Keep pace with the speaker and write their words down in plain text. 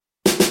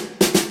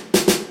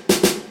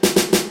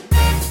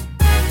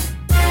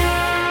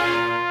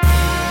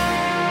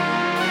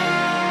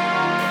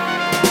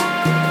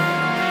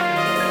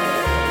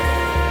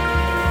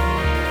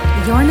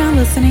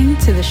listening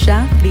to The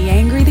Chef, The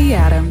Angry, The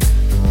Adams.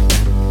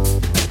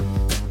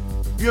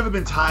 You ever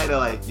been tired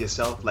of like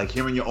yourself, like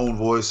hearing your own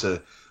voice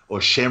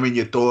or sharing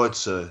your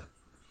thoughts? Or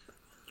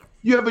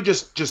you ever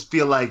just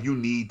feel like you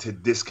need to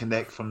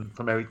disconnect from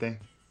everything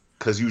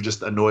because you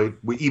just annoyed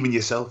with even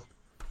yourself?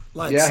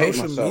 Like Yeah, I hate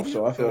social myself, media,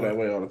 so I feel that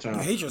way all the time.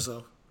 You hate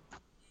yourself.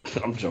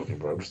 I'm joking,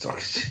 bro. I'm just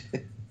talking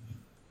shit.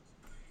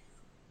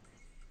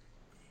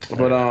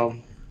 But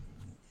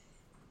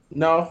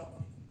no,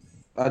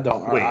 I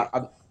don't. Wait.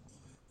 I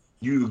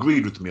You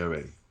agreed with me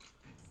already.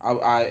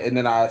 and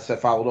then I said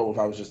followed up with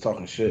I was just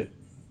talking shit.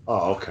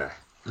 Oh, okay.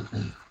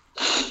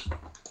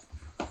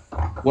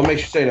 What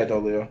makes you say that though,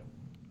 Leo?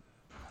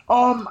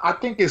 I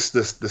think it's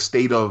the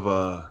state of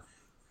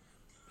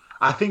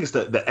I think it's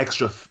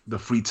the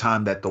free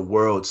time that the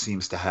world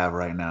seems to have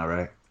right now,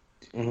 right?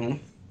 Mm-hmm.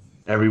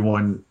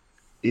 Everyone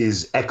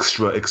is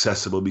extra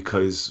accessible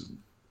because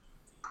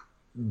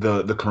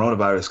the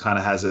coronavirus kind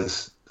of has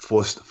us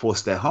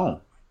forced at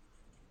home.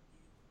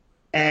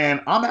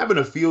 And I'm having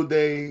a field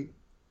day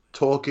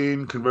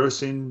talking,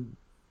 conversing.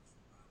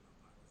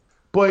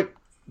 But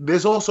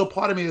there's also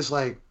part of me that's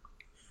like,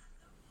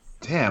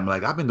 damn,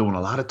 like I've been doing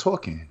a lot of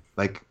talking.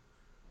 Like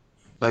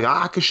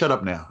I could shut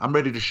up now. I'm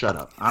ready to shut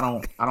up. I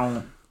do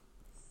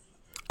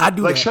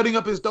like that. Shutting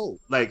up is dope.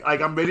 Like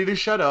I'm ready to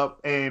shut up.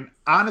 And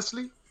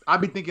honestly,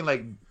 I've been thinking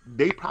like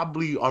they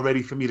probably are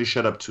ready for me to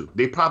shut up too.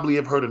 They probably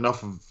have heard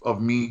enough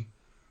of me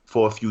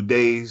for a few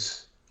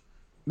days.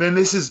 Then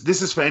this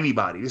is for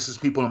anybody. This is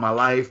people in my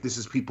life. This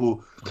is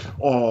people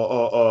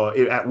or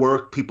at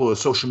work, people on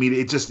social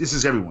media. This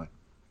is everyone.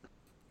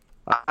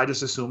 I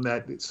just assume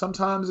that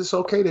sometimes it's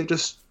okay to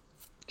just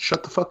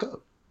shut the fuck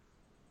up.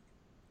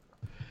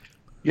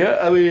 Yeah,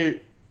 I mean,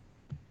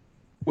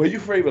 when you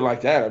frame it like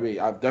that, I mean,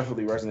 I've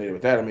definitely resonated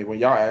with that. I mean, when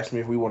y'all asked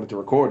me if we wanted to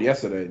record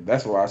yesterday,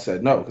 that's why I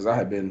said no, because I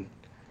had been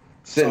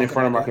sitting in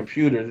front of my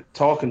computer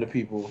talking to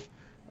people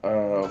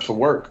for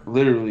work,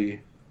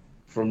 literally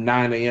from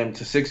 9 a.m.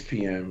 to 6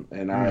 p.m.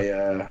 And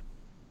I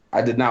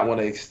did not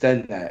want to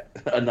extend that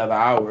another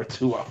hour or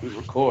two while we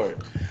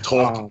record.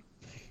 Talking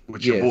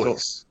with your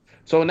voice.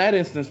 So in that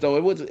instance,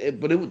 though,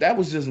 that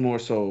was just more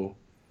so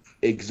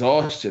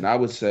exhaustion, I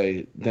would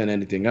say, than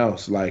anything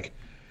else. Like,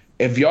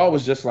 if y'all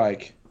was just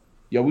like,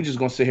 yo, we just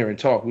gonna sit here and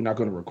talk, we're not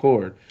gonna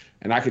record,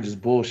 and I could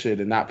just bullshit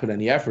and not put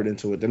any effort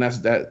into it, then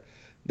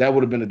that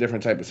would have been a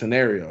different type of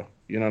scenario.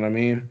 You know what I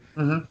mean?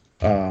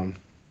 Mm-hmm.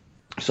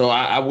 So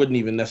I wouldn't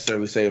even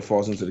necessarily say it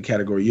falls into the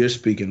category you're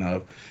speaking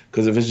of,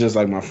 because if it's just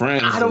like my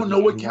friends, I don't know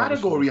what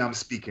category I'm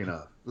speaking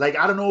of. Like,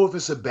 I don't know if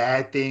it's a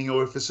bad thing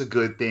or if it's a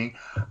good thing.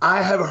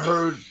 I have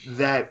heard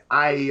that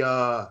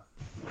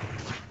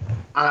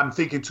I'm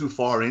thinking too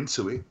far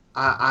into it.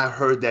 I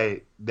heard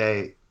that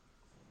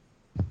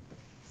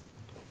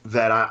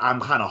I'm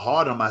kind of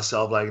hard on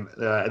myself. Like,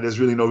 there's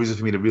really no reason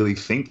for me to really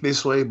think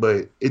this way,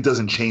 but it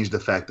doesn't change the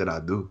fact that I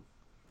do.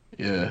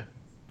 Yeah.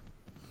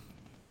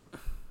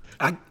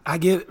 I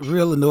get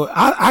real annoyed.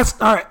 I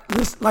start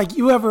this, like,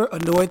 you ever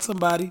annoyed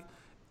somebody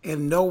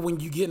and know when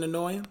you getting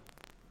annoying?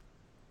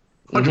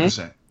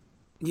 100%.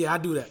 Yeah, I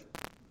do that.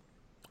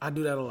 I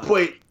do that a lot.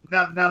 Wait,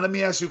 now let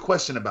me ask you a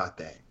question about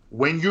that.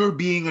 When you're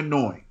being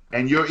annoying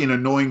and you're in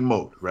annoying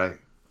mode, right?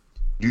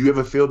 Do you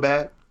ever feel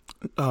bad?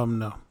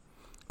 No.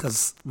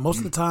 Because most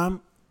of the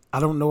time,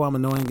 I don't know I'm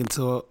annoying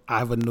until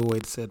I've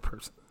annoyed said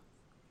person.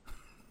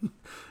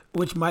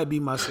 Which might be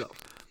myself.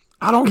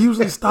 I don't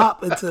usually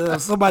stop until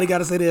somebody got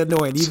to say they're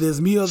annoying. Either it's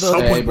me or the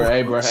other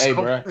person. Hey,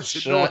 bro.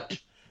 Shut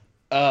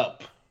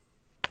up.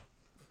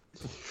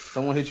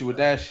 Someone hit you with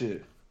that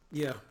shit.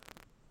 Yeah.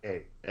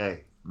 Hey,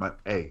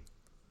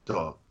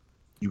 dog,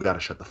 you got to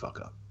shut the fuck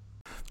up.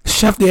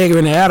 Chef the Angry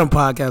and the Adam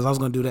podcast. I was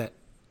going to do that.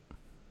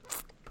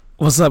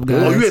 What's up,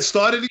 guys? Oh, you had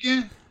started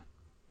again?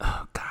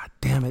 Oh, God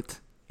damn it.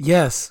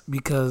 Yes,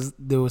 because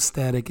there was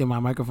static in my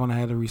microphone. I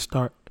had to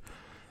restart.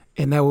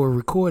 And now we're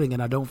recording,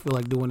 and I don't feel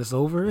like doing this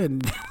over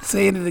and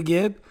saying it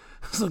again.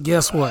 So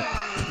guess what?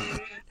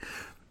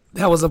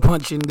 That was a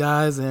punch-in,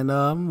 guys,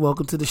 and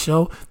welcome to the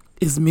show.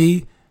 It's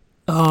me,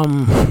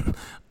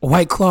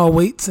 White Claw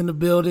Waits in the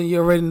building. You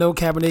already know,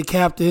 Cabernet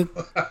Captain.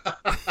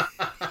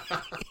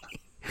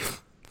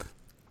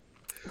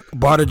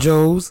 Barter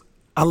Joe's.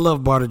 I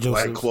love Barter Joe's.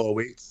 White Claw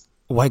Waits.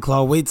 White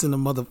Claw Waits in the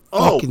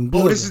motherfucking building.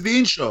 Oh, this is the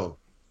intro.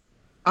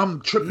 I'm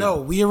tripping. No,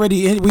 we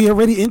already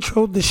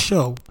introed the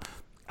show.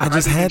 I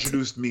just had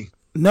introduced me.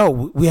 No,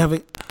 we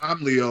haven't.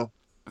 I'm Leo.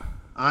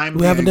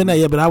 We haven't done that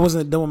yet, but I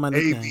wasn't done with my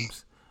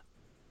nicknames.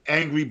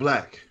 Angry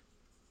Black.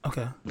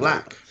 Okay.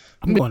 Black.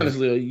 I'm honest,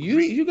 Leo.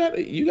 You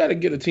gotta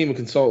get a team of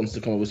consultants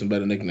to come up with some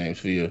better nicknames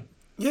for you.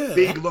 Yeah.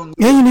 Big long.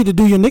 Yeah, you need to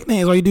do your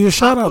nicknames or you do your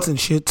shout outs and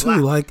shit too.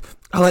 Black. Like,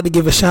 I like to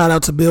give a shout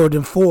out to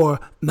Building 4.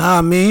 Nah,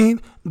 I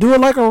mean, do it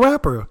like a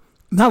rapper.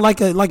 Not like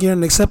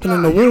you're accepting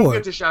an award. You don't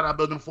get to shout out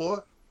Building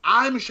 4.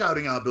 I'm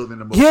shouting out building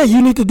number Yeah, 4.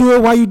 you need to do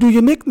it while you do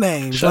your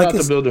nicknames. Shout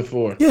out to Building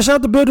 4. Yeah, shout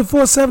out to Building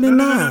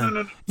 479.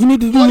 No. You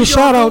need to do What your are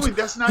shout y'all outs. doing?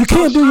 That's not You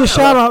can't do y'all your shout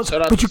shout out. outs.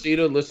 Shout out But to you,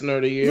 Cedar, listener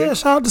of the year. yeah,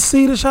 shout out to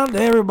Cedar, shout out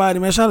to everybody,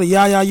 man. Shout out to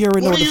Yaya. You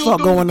already know what the are you fuck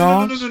doing? going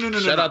on. No.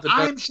 Shout out to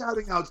I'm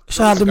shouting out.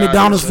 Shout out to Scott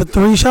McDonald's for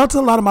Harrison. 3. Shout out to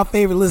a lot of my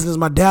favorite listeners,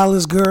 my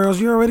Dallas girls.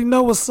 You already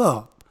know what's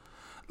up.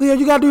 Leo,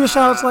 you gotta do your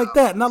shout outs like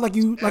that. Not like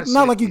you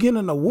getting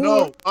an award.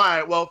 No. All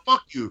right. Well,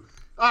 fuck you.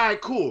 All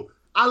right. Cool.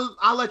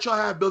 I'll let y'all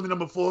have building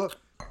number 4.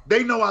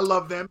 They know I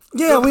love them.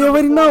 Yeah, Building we number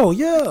already 4, know.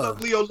 Yeah.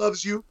 Leo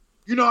loves you.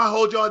 You know I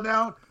hold y'all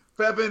down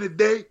forever and a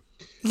day.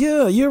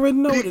 Yeah, you already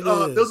know what it is.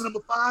 Building number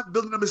 5,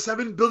 building number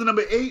 7, building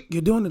number 8.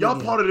 You're doing it Y'all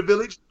again. part of the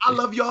village. I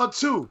love y'all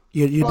too.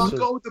 You I'll do.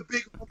 go with the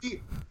big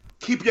homie.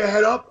 Keep your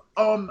head up.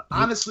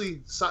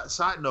 Honestly,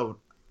 side note,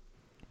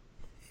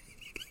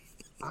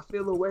 I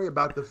feel a way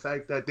about the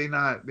fact that they're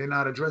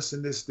not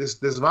addressing this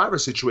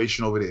virus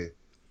situation over there.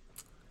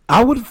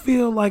 I would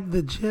feel like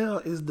the jail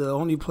is the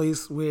only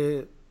place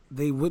where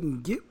they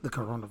wouldn't get the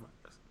coronavirus.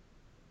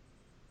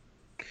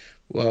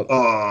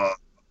 Well,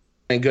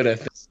 ain't good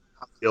at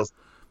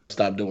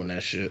stop doing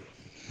that shit.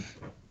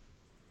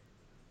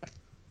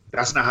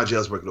 That's not how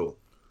jails work, though.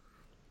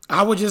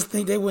 I would just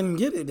think they wouldn't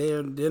get it.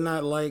 They're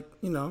not like,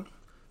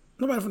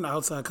 nobody from the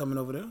outside coming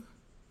over there.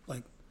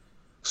 Like,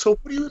 So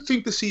what do you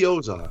think the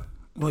CEOs are?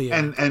 well, yeah.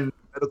 And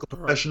medical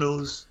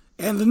professionals?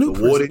 And the new the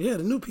person. warden. Yeah,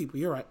 the new people.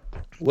 You're right.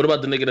 What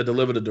about the nigga that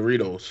delivered the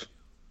Doritos?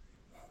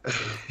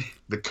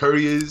 The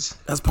couriers?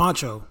 That's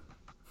Poncho.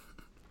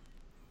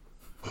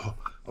 Oh,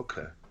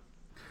 okay.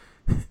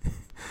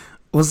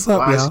 What's up,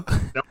 Why is- y'all?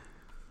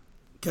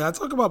 Can I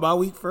talk about my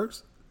week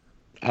first?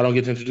 I don't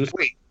get to introduce.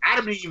 Wait,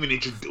 Adam didn't even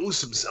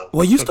introduce himself.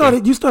 Well, you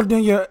started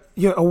doing your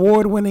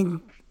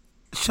award-winning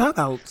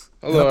shout-outs.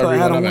 Hello,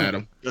 everyone. I'm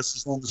Adam. Just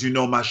as long as you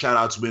know my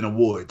shout-outs win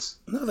awards.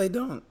 No, they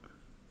don't.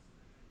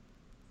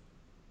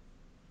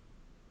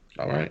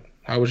 All right.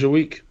 How was your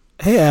week?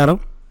 Hey, Adam.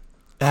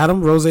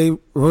 Adam, Rose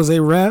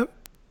Rap,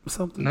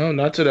 something? No,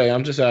 not today.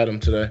 I'm just Adam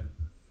today.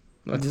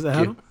 Just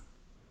Adam?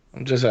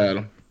 I'm just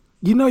Adam.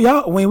 You know,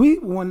 y'all,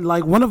 when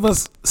like one of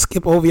us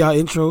skip over y'all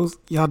intros,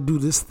 y'all do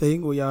this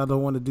thing where y'all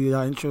don't want to do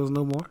y'all intros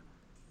no more?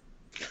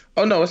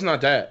 Oh, no, it's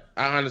not that.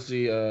 I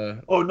honestly,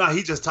 Oh, no,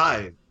 he just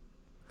tired.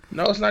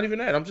 no, it's not even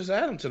that. I'm just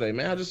Adam today,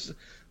 man. I just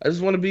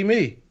want to be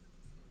me.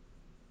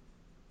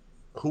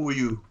 Who are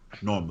you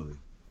normally?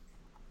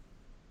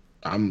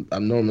 I'm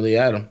normally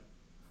Adam.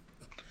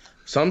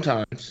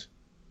 Sometimes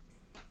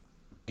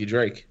you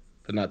Drake,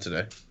 but not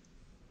today.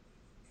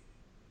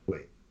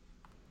 Wait.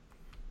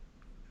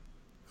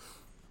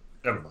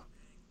 Never mind.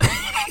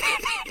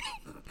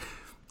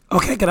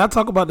 Okay, can I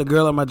talk about the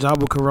girl at my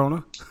job with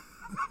Corona?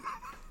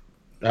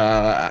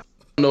 I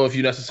don't know if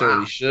you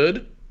necessarily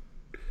should,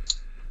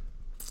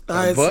 All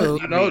right, but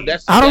so you know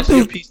that's. I don't that's your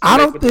think piece to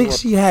make with the world.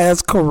 she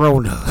has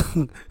Corona,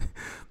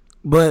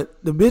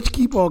 but the bitch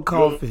keep on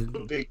coughing.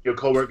 You think your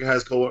coworker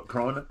has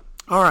corona?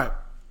 All right.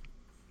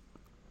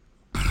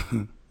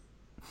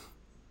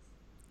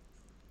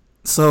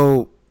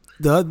 So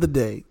the other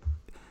day,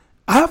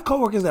 I have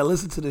coworkers that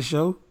listen to the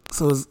show,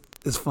 so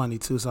it's funny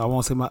too. So I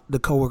won't say the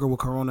coworker with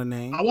Corona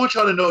name. I want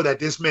y'all to know that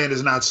this man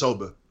is not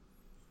sober.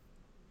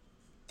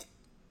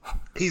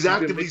 He's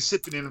actively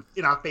sipping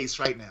in our face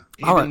right now.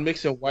 He's All been right.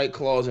 mixing White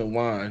Claws and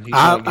wine. He's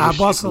trying to get I his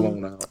bought shit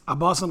blown out. I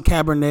bought some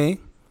Cabernet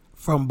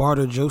from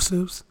Barter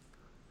Joseph's.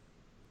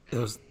 It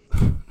was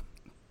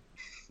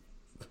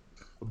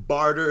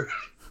Barter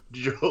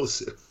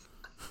Joseph.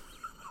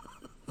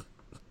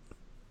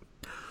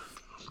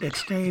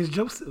 Exchange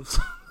Joseph's.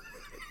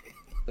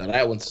 Now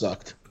that one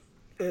sucked.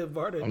 Yeah,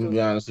 Barter I'm gonna Joseph's.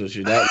 be honest with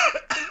you. That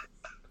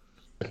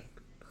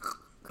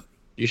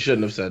you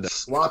shouldn't have said that.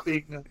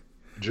 Swapping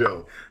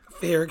Joe.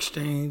 Fair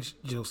Exchange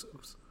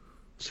Joseph's.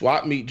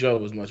 Swap Meet Joe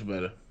was much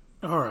better.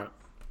 All right.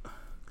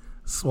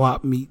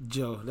 Swap Meet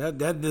Joe. That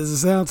doesn't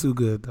sound too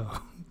good though.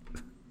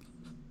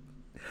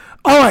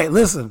 All right,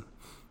 listen.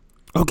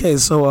 Okay,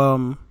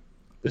 so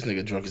This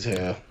nigga drunk as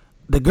hell.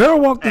 the girl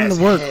walked into As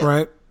work, hell.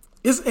 right?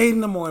 It's 8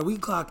 in the morning. We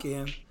clock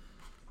in.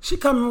 She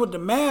coming with the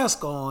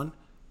mask on,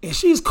 and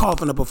she's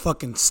coughing up a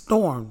fucking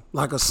storm,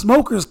 like a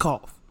smoker's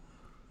cough.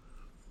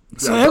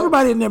 So Yeah.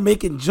 everybody in there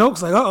making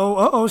jokes like,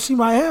 uh-oh, she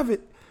might have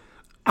it.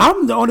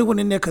 I'm the only one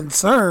in there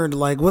concerned,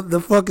 like, what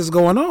the fuck is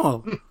going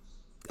on?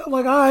 I'm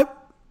like, all right,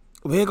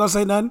 we ain't gonna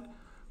say nothing.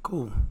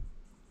 Cool.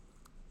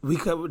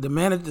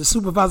 The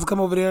supervisor come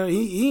over there.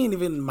 He ain't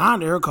even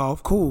minding her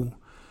cough. Cool.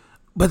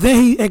 But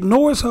then he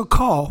ignores her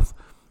cough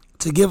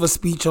to give a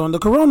speech on the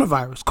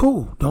coronavirus.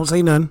 Cool. Don't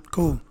say nothing.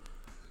 Cool.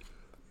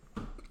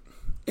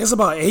 It's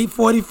about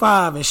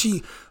 8:45 and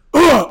she,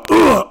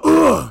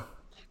 And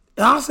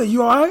I said,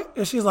 you all right?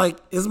 And she's like,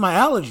 it's my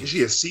allergies. Is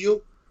she a seal?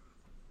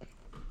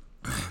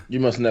 You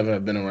must never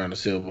have been around a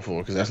seal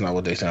before, because that's not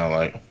what they sound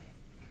like.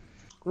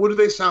 What do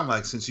they sound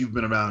like since you've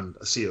been around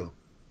a seal?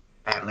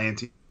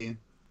 Atlantean?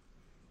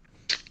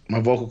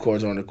 My vocal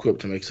cords aren't equipped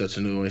to make such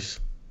a noise.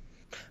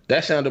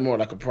 That sounded more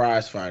like a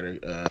prize fighter.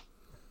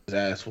 His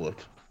ass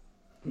whooped.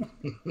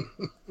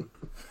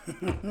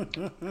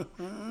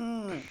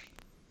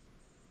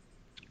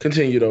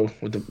 Continue though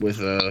with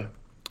So I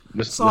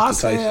Mr.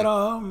 said,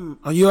 Tyson.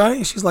 "Are you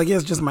alright?" She's like, "Yeah,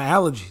 it's just my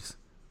allergies."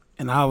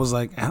 And I was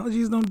like,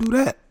 "Allergies don't do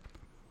that."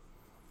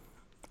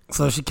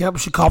 So she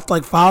coughed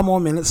like 5 more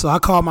minutes. So I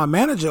called my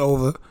manager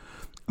over.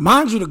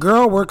 Mind you, the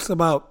girl works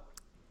about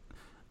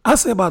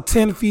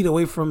 10 feet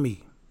away from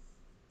me.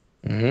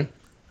 Mm-hmm.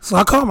 So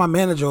I called my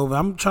manager over.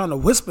 I'm trying to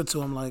whisper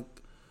to him like,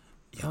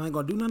 "Y'all ain't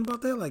gonna do nothing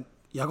about that? Like,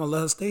 y'all gonna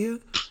let her stay here?"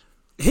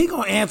 He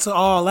gonna answer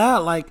all that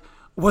like,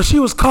 "Well, she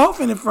was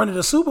coughing in front of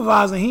the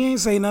supervisor. He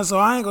ain't say nothing, so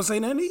I ain't gonna say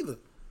nothing either."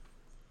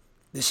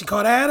 Then she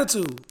caught an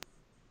attitude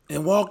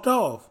and walked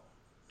off.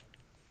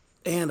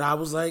 And I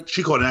was like,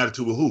 She caught an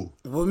attitude with who?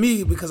 with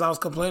me, because I was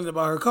complaining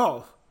about her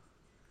cough.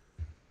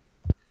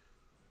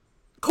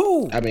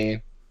 Cool. I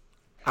mean,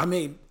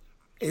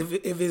 if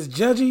it's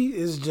judgy,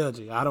 it's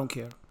judgy. I don't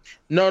care.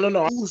 no.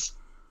 Who's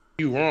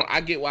You wrong.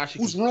 I get why she.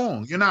 who's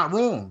wrong? You're not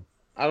wrong.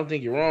 I don't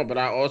think you're wrong, but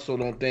I also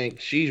don't think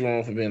she's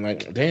wrong for being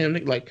like, damn,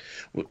 nigga, like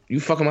you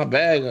fucking my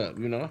bag up,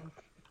 you know.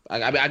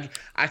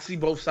 I see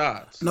both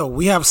sides. No,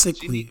 we have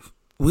sick leave.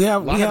 We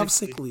have Logically.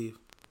 sick leave.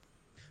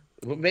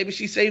 Well, maybe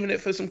she's saving it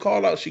for some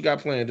call outs she got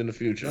planned in the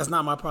future. That's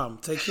not my problem.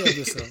 Take care of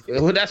yourself.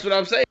 Well, that's what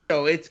I'm saying.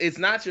 No, it's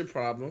not your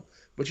problem,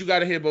 but you got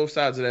to hear both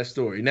sides of that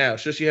story. Now,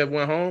 should she have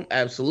went home?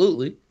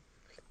 Absolutely,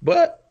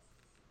 but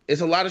it's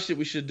a lot of shit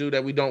we should do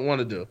that we don't want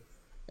to do,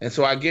 and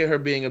so I get her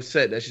being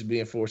upset that she's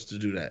being forced to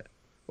do that,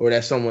 or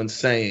that someone's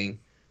saying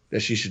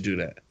that she should do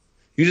that.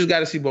 You just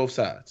got to see both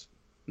sides.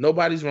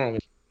 Nobody's wrong.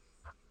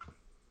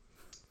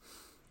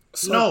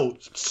 So, No,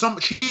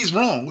 she's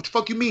wrong. What the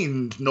fuck you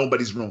mean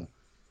nobody's wrong?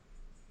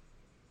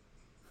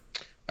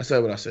 I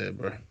said what I said,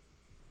 bro. All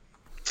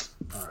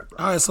right, bro.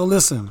 all right, so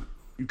listen.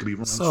 You could be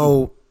wrong.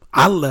 So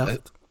I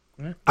left.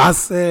 I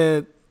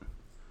said,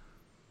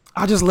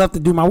 I just left to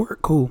do my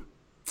work. Cool.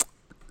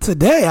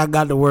 Today I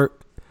got to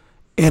work,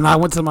 and I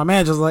went to my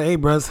manager. I was like, "Hey,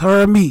 bro, it's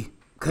her and me,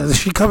 because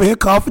she come here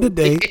coughing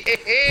today.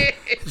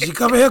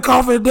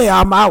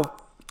 I'm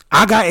out.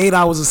 I got 8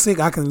 hours of sick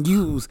I can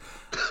use.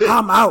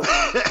 I'm out."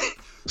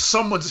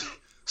 Someone's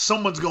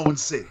going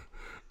sick.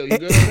 You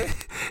good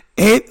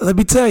with Let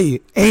me tell you,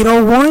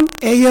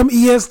 8:01 a.m.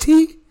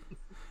 EST.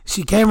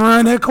 She came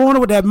around that corner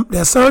with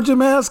that surgeon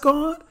mask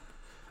on.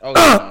 Oh,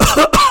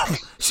 no.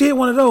 She had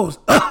one of those.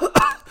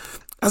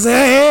 I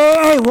said,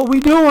 hey, what we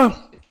doing?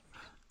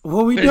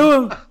 What we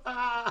doing?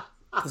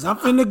 Because I'm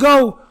finna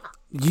go.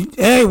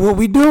 Hey, what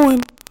we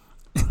doing?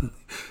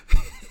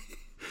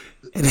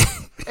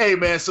 Hey,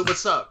 man, so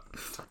what's up?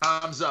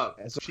 Time's up.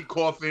 She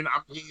coughing.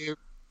 I'm here.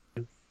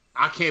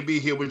 I can't be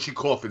here when she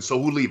coughing,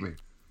 so who leaving?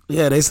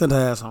 Yeah, they sent her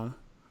ass home.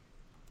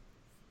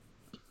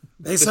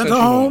 They sent her sent you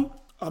home. home.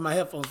 Oh, my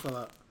headphones fell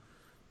out.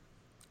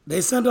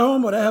 They sent her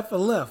home, or that heifer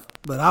left.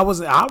 But I was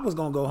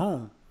gonna go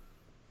home.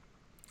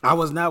 I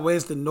was not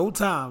wasting no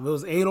time. It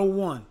was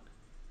 8:01.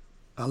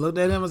 I looked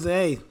at him and said,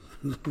 "Hey,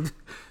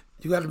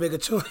 you got to make a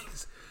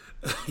choice.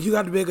 You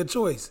got to make a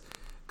choice,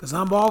 cause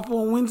I'm off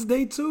on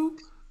Wednesday too.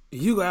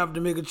 You gonna have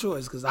to make a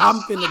choice, cause I'm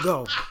finna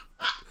go,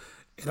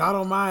 and I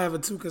don't mind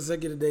having 2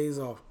 consecutive days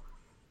off."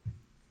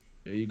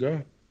 There you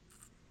go.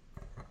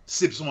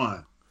 Sips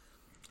wine.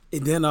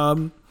 And then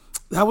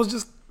that was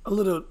just a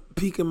little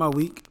peek in my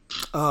week.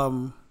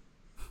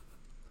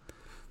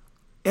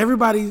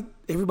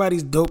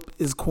 Everybody's dope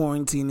is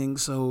quarantining,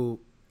 so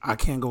I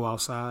can't go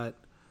outside.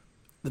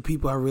 The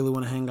people I really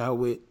want to hang out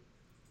with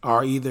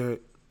are either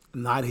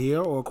not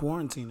here or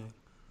quarantining.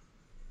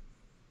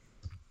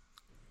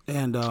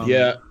 And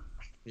Yeah,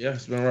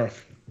 it's been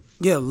rough.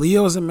 yeah,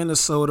 Leo's in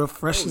Minnesota,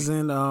 Fresh is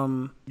in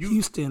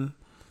Houston,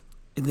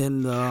 and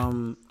then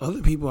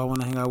other people I want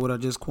to hang out with are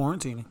just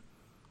quarantining.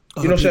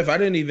 You know, Chef, I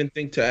didn't even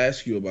think to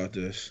ask you about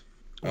this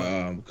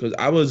because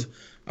I was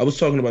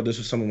talking about this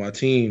with some of my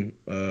team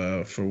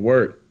for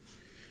work.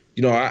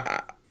 You know,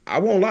 I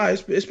won't lie,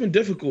 it's been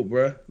difficult,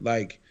 bro.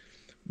 Like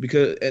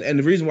because and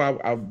the reason why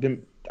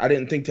I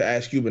didn't think to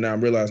ask you, but now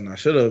I'm realizing I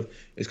should have,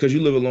 is because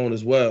you live alone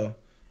as well.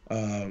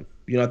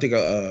 You know, I think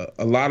a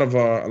lot of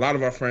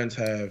our friends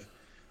have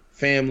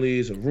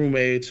families or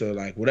roommates or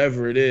like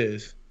whatever it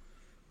is.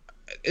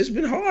 It's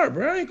been hard,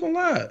 bro. I ain't gonna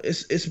lie.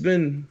 It's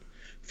been.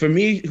 For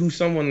me, who's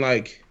someone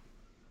like,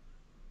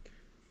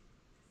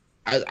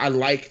 I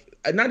like,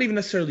 not even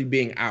necessarily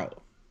being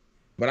out,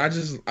 but I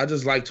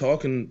just like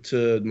talking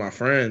to my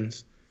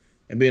friends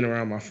and being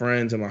around my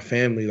friends and my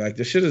family. Like,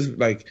 this shit is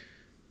like,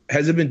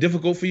 has it been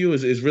difficult for you?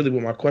 Is really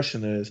what my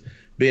question is.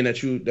 Being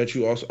that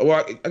you also,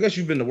 well, I guess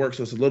you've been to work,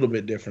 so it's a little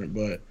bit different,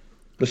 but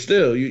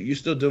still, you're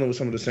still dealing with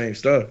some of the same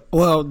stuff.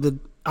 Well,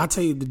 I'll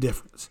tell you the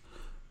difference.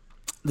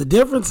 The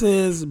difference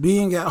is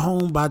being at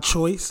home by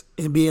choice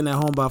and being at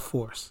home by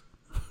force.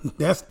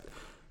 That's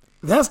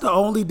the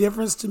only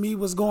difference to me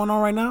what's going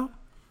on right now,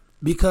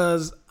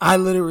 because I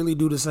literally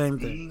do the same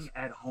thing. Being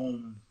at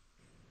home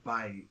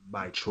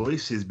by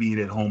choice is being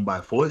at home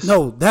by force.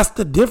 No, that's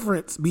the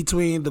difference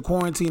between the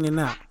quarantine and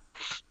now.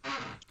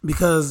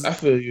 Because I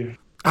feel you.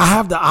 I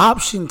have the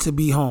option to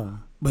be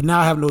home, but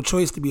now I have no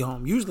choice to be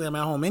home. Usually I'm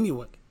at home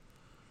anyway.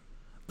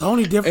 The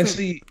only difference, And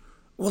see,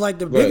 well, like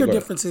the Go ahead, bigger go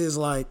ahead. difference is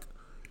like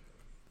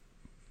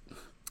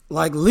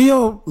like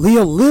Leo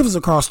lives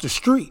across the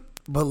street,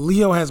 but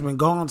Leo has been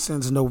gone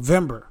since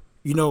November.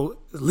 You know,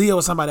 Leo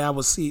is somebody I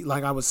would see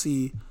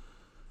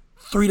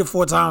 3 to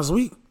 4 times a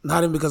week.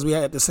 Not even because we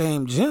had the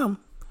same gym,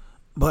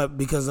 but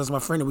because that's my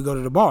friend and we go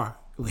to the bar.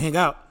 We hang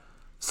out.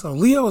 So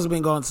Leo has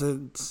been gone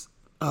since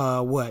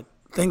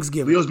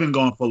Thanksgiving. Leo's been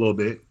gone for a little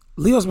bit.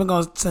 Leo's been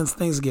gone since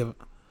Thanksgiving.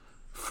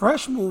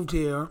 Fresh moved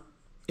here,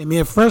 and me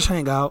and Fresh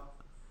hang out.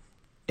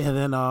 And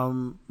then,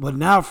 but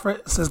now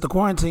since the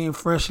quarantine,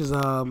 Fresh is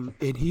at home,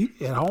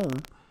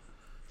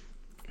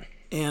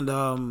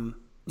 and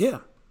yeah.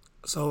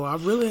 So I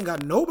really ain't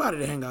got nobody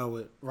to hang out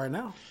with right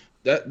now.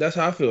 That's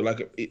how I feel.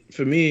 Like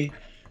for me,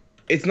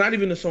 it's not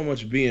even so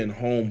much being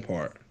home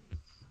part.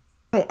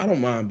 I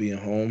don't mind being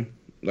home.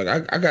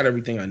 Like I got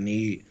everything I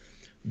need,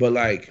 but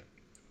like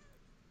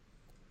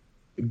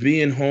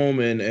being home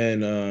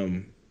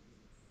and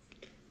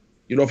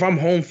you know, if I'm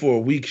home for a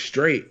week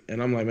straight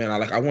and I'm like, man,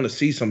 I want to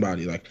see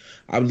somebody. Like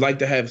I would like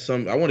to have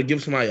I want to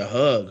give somebody a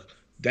hug,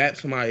 dap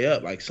somebody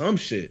up, like some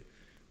shit.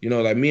 You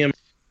know, like me and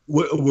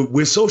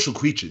we're social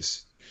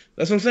creatures.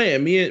 That's what I'm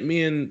saying.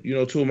 Me and you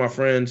know, 2 of my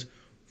friends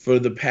for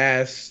the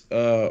past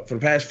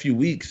few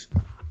weeks,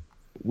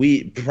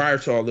 prior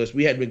to all this,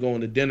 we had been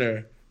going to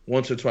dinner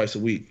once or twice a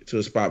week to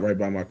a spot right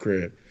by my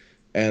crib.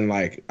 And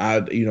like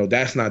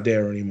that's not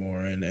there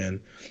anymore. And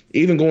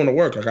even going to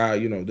work, like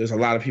there's a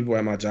lot of people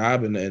at my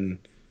job and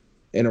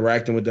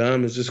interacting with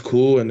them is just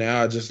cool. And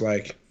now I just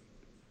like,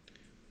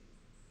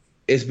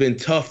 it's been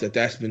tough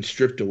that's been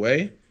stripped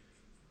away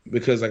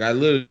because like I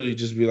literally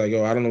just be like,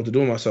 I don't know what to do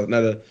with myself.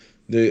 Now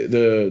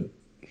the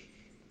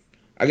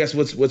I guess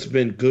what's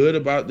been good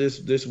about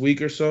this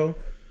week or so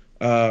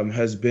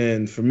has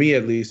been, for me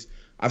at least,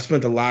 I've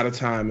spent a lot of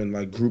time in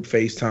like group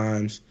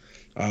FaceTimes.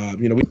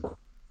 We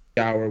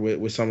hour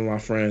with some of my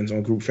friends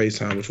on group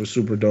FaceTime, which was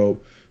super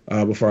dope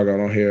before I got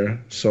on here.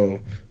 So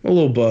I'm a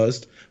little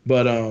buzzed.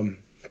 But those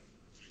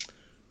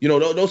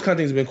kind of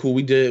things have been cool.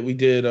 We did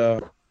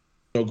group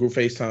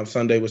FaceTime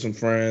Sunday with some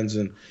friends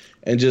and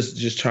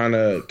just trying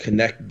to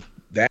connect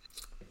that.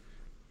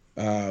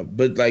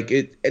 But like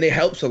it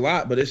helps a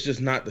lot, but it's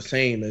just not the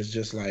same as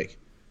just like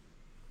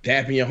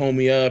dapping your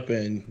homie up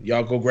and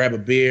y'all go grab a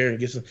beer and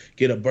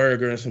get a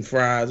burger and some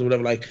fries or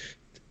whatever. Like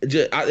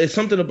it's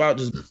something about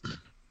just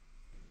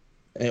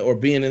or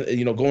being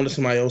in, going to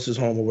somebody else's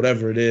home or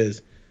whatever it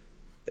is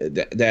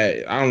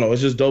that I don't know,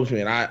 it's just dope to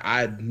me, and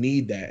I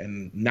need that,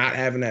 and not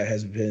having that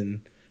has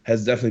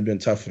definitely been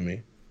tough for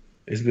me.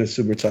 It's been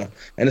super tough,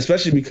 and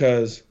especially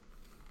because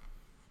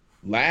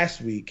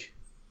last week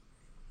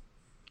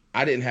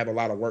I didn't have a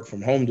lot of work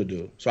from home to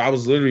do, so I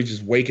was literally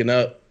just waking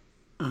up.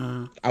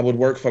 I would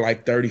work for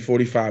like 30,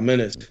 45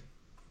 minutes,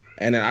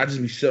 and then I'd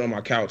just be sitting on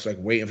my couch like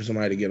waiting for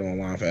somebody to get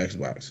online for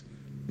Xbox.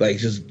 Like,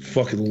 just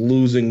fucking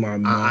losing my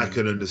mind. I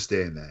could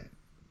understand that.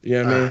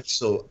 You know what I mean?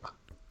 So,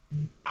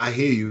 I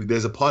hear you.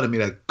 There's a part of me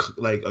that,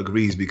 like,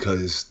 agrees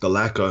because the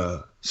lack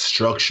of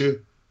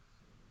structure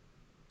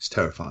is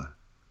terrifying.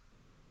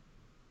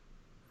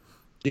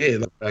 Yeah,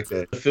 like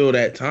that. Fill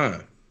that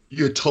time.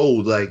 You're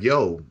told, like,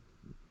 yo,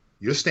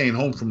 you're staying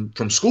home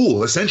from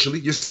school, essentially.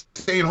 You're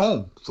staying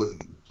home.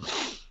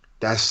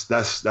 That's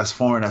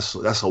foreign.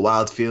 That's a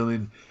wild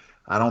feeling.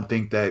 I don't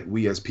think that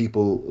we as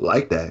people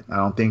like that. I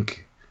don't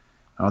think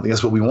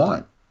that's what we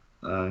want,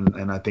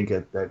 and I think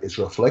that it's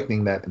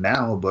reflecting that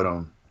now. But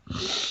I'm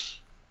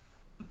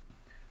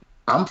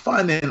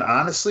finding,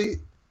 honestly,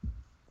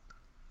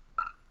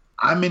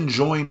 I'm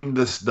enjoying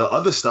the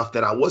other stuff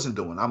that I wasn't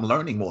doing. I'm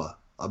learning more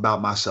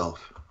about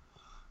myself.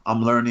 I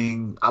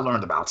learned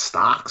about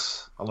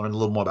stocks. I learned a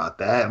little more about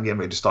that. I'm getting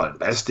ready to start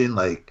investing,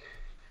 like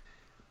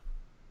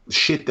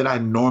shit that I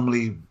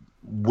normally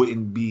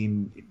wouldn't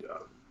be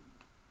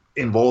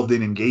involved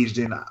in, engaged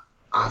in.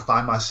 I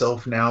find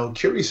myself now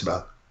curious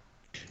about.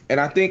 And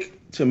I think,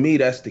 to me,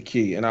 that's the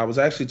key. And I was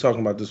actually talking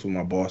about this with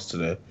my boss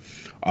today.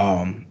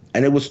 And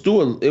it was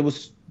through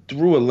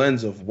a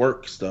lens of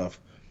work stuff,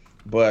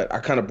 but I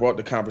kind of brought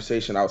the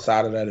conversation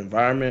outside of that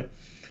environment.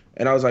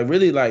 And I was like,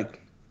 really, like,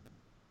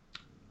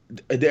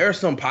 there are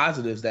some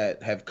positives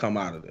that have come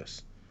out of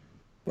this,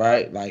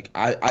 right? Like,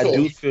 I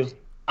do feel...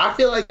 I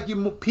feel like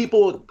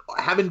people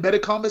having better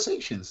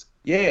conversations.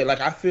 Yeah,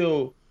 like, I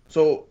feel...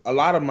 So, a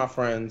lot of my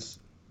friends,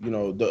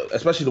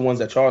 especially the ones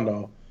that y'all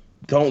know,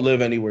 don't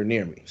live anywhere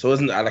near me. So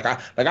isn't like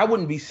I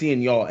wouldn't be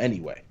seeing y'all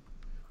anyway,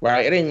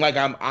 right? It ain't like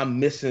I'm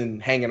missing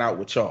hanging out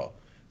with y'all,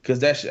 because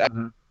that's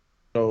the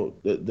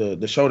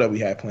show that we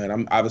had planned.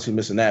 I'm obviously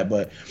missing that,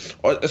 but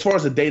as far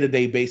as a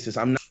day-to-day basis,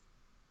 I'm not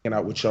hanging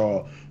out with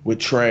y'all, with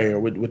Trey, or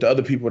with the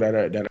other people that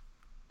are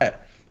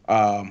at.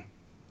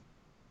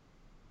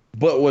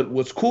 But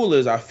what's cool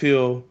is I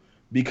feel,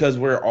 because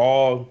we're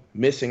all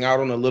missing out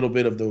on a little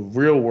bit of the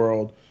real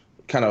world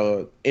kind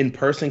of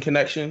in-person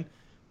connection,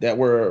 that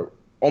we're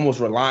almost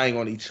relying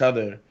on each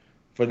other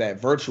for that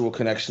virtual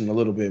connection a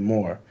little bit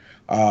more.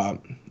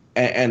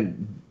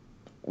 And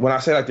when I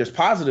say like there's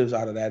positives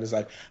out of that, it's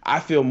like I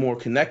feel more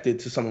connected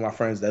to some of my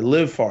friends that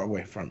live far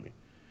away from me,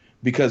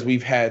 because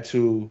we've had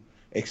to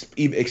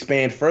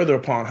expand further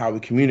upon how we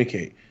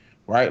communicate,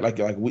 right? Like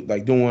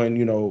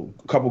doing,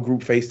 a couple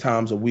group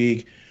FaceTimes a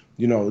week,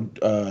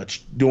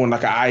 doing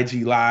like an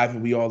IG live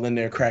and we all in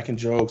there cracking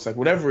jokes, like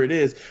whatever it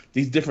is,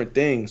 these different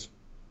things.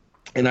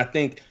 And I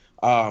think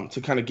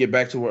to kind of get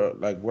back to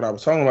what I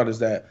was talking about is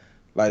that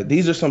like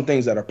these are some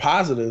things that are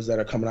positives that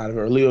are coming out of it.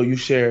 Or Leo, you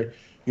shared,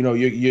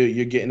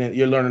 you're getting it,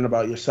 you're learning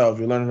about yourself,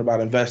 you're learning about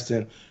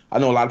investing. I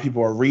know a lot of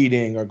people are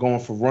reading or going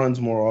for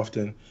runs more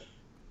often.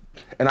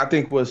 And I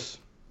think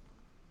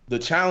the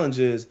challenge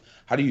is,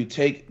 how do you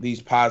take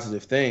these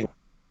positive things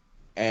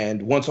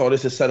and once all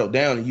this is settled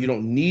down and you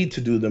don't need to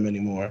do them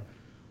anymore,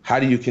 how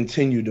do you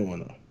continue doing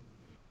them?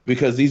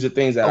 Because these are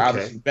things that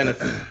obviously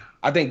benefit.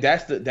 I think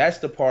that's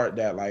the part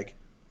that like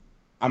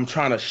I'm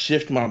trying to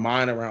shift my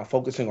mind around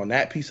focusing on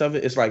that piece of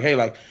it. It's like, hey,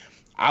 like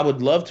I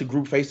would love to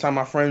group FaceTime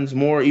my friends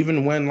more,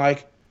 even when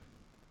like,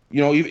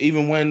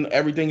 even when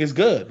everything is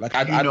good. Like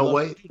I'd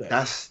love to do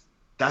that.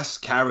 That's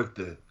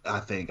character. I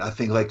think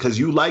like because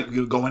you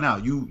going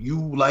out,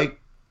 you like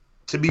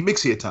to be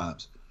mixy at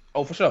times.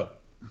 Oh, for sure.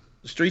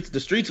 The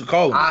streets are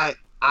calling.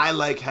 I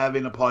like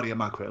having a party at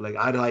my crib. Like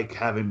I like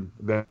having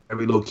very,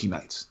 very low key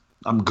nights.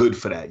 I'm good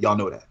for that. Y'all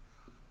know that.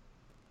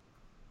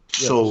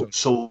 Yeah,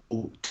 so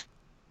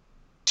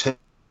to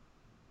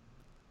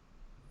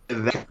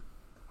that,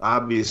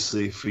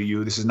 obviously for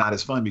you, this is not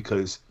as fun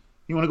because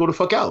you want to go the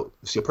fuck out.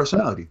 It's your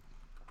personality.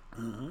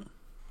 Mm-hmm.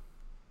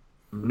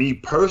 Me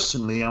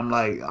personally, I'm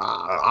like,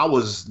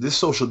 this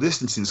social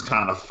distancing is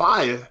kind of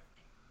fire.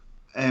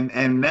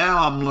 And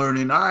now I'm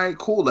learning, all right,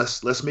 cool,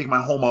 let's make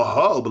my home a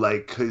hub,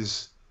 like,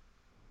 because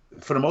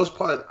for the most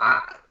part,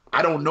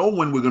 I don't know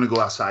when we're going to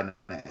go outside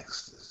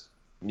next.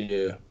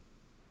 Yeah.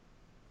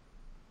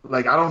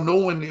 Like, I don't know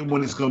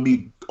when it's going to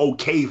be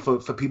okay for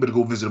people to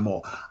go visit the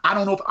mall. I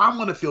don't know if I'm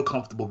going to feel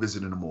comfortable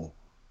visiting the mall.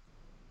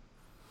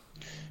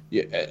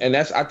 Yeah, and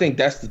I think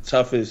that's the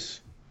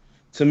toughest,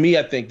 to me,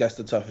 I think that's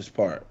the toughest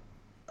part,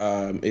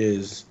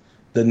 is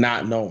the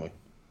not knowing.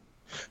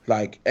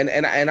 Like, and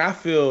I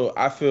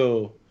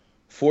feel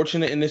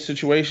fortunate in this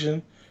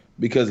situation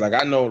because like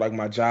I know like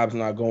my job's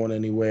not going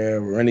anywhere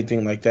or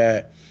anything like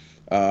that.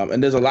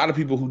 And there's a lot of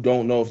people who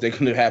don't know if they're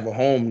going to have a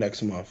home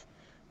next month,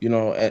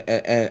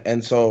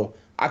 and so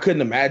I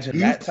couldn't imagine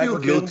that type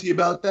of feeling. Do you feel guilty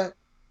about that?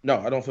 No,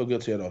 I don't feel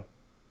guilty at all.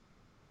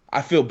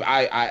 I feel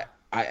I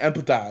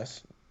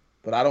empathize,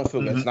 but I don't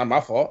feel It's not my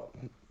fault.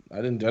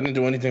 I didn't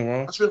do anything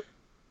wrong. That's true.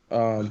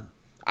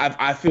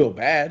 I feel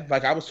bad.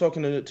 Like I was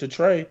talking to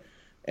Trey.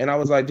 And I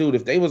was like, dude,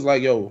 if they was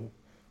like, yo,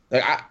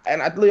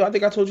 like Leo, I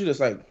think I told you this,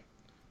 like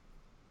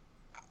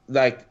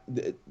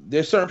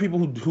there's certain people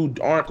who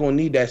aren't going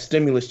to need that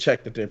stimulus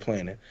check that they're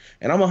planning.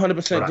 And I'm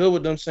 100% good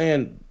with them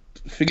saying,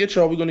 forget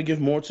y'all, we're going to give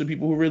more to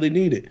people who really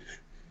need it.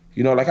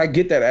 Like I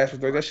get that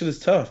aspect. Like that shit is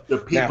tough. The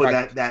people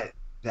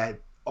that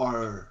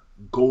are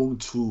going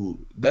to,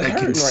 that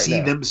can see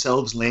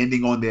themselves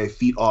landing on their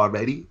feet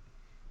already.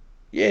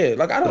 Yeah,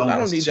 like I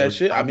don't need that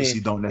shit. I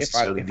mean, don't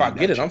necessarily if I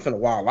get it, I'm finna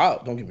wild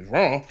out. Don't get me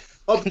wrong.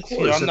 Of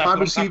course, if I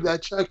receive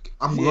that check,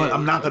 I'm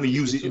not going to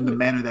use it in the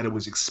manner that it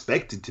was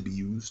expected to be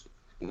used.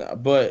 Nah,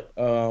 but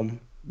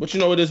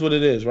it is what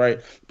it is,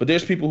 right? But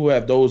there's people who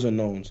have those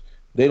unknowns.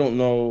 They don't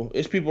know.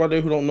 It's people out there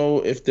who don't know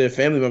if their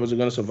family members are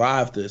going to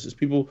survive this. It's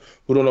people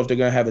who don't know if they're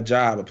going to have a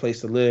job, a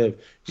place to live.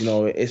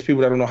 It's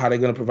people that don't know how they're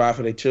going to provide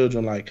for their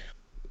children. Like,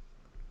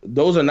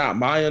 those are not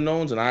my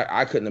unknowns, and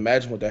I couldn't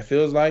imagine what that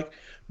feels like.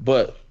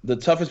 But the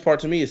toughest part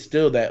to me is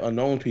still that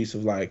unknown piece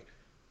of like,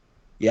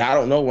 yeah, I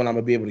don't know when I'm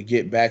gonna be able to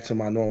get back to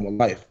my normal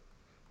life.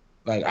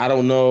 Like, I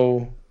don't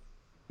know,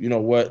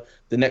 what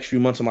the next few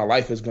months of my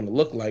life is gonna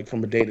look like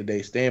from a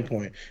day-to-day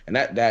standpoint, and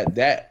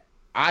that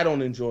I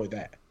don't enjoy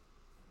that.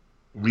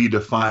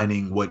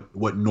 Redefining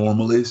what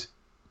normal is.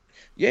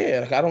 Yeah,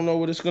 like I don't know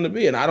what it's gonna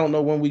be, and I don't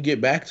know when we get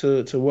back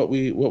to what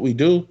we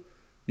do.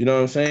 You know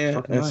what I'm saying?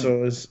 Fucking and right.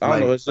 So it's I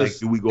don't know. It's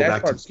just do we go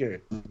that back to scary.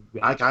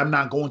 I'm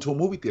not going to a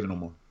movie theater no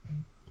more.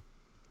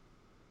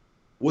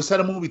 What's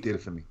at a movie theater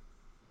for me?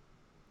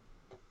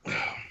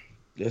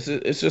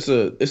 It's just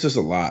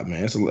a lot,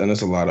 man. It's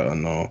a lot of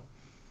unknown.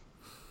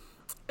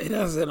 It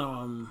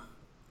doesn't.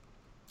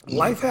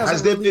 Life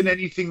has there been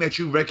anything that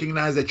you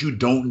recognize that you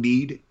don't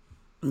need?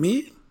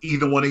 Me?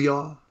 Either one of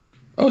y'all?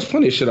 Oh, there's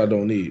plenty of shit I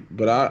don't need,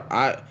 but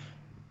I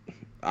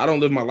don't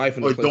live my life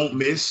in or don't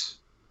miss.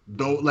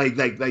 Don't like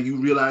you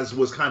realize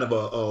was kind of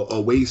a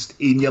waste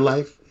in your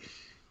life.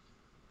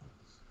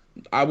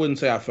 I wouldn't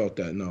say I felt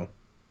that. No.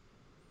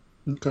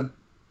 Okay.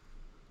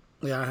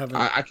 Yeah, I haven't.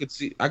 I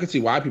could see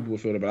why people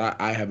would feel that, but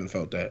I haven't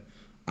felt that.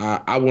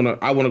 I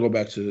wanna go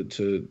back to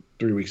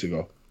 3 weeks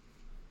ago.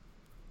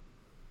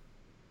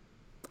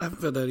 I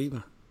haven't felt that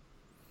either.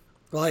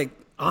 Like,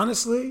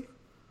 honestly,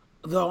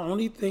 the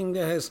only thing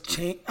that has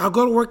changed, I'll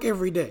go to work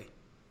every day.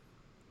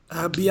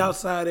 I'll be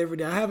outside every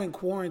day. I haven't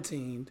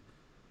quarantined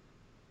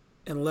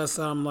unless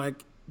I'm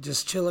like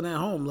just chilling at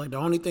home. Like, the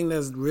only thing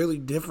that's really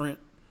different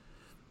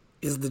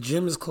is the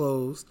gym is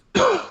closed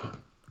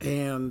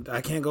and I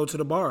can't go to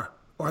the bar.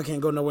 Or I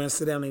can't go nowhere and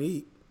sit down and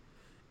eat.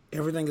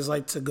 Everything is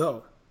like to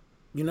go,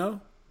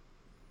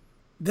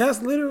 That's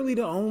literally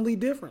the only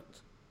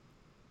difference.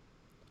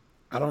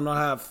 I don't know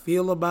how I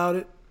feel about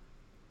it,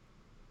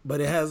 but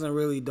it hasn't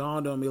really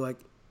dawned on me. Like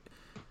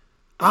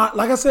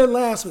I said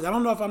last week, I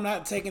don't know if I'm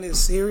not taking it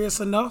serious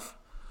enough,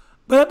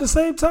 but at the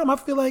same time, I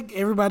feel like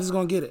everybody's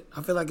gonna get it.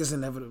 I feel like it's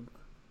inevitable.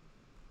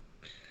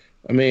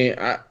 I mean,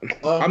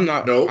 I'm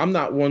not. No. I'm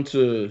not one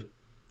to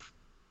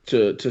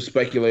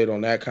speculate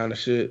on that kind of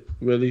shit.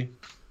 Really.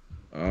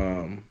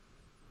 What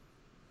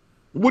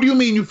do you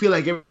mean? You feel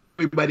like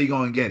everybody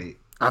gonna get it?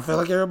 I feel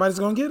like everybody's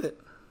gonna get it.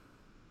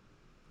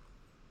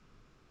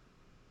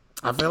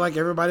 I feel like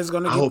everybody's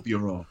gonna. I hope you're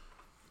wrong.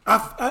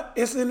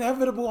 It's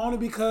inevitable only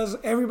because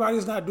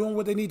everybody's not doing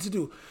what they need to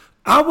do.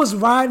 I was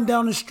riding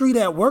down the street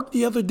at work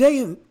the other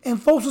day,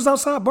 and folks was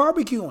outside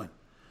barbecuing,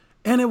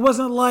 and it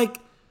wasn't like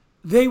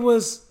they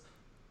was,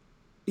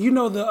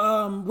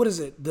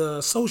 the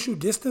social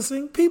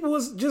distancing. People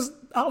was just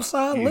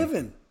outside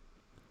living,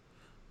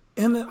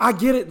 and I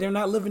get it. They're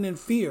not living in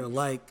fear.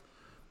 Like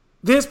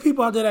there's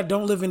people out there that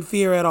don't live in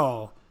fear at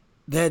all.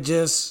 That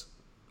just,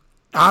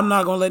 I'm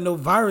not gonna let no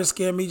virus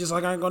scare me, just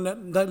like I ain't gonna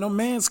let no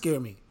man scare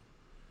me.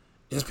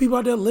 There's people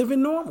out there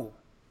living normal.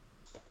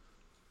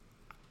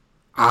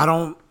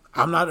 I'm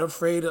not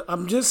afraid of, I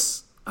don't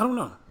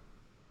know.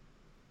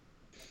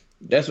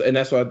 That's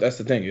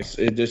the thing.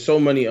 There's so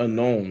many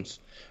unknowns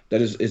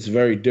that it's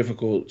very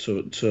difficult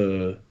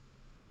to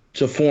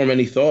form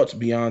any thoughts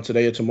beyond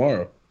today or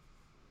tomorrow.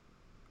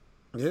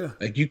 Yeah.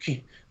 Like you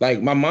can't.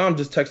 Like my mom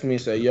just texted me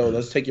and said, "Yo,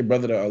 let's take your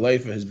brother to LA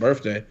for his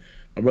birthday."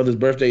 My brother's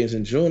birthday is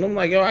in June. I'm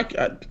like, yo, I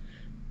don't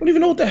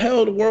even know what the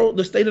hell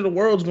the state of the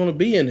world's going to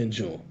be in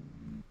June.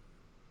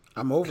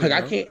 I'm over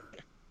like it.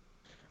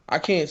 I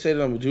can't say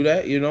that I'm gonna do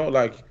that,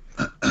 like,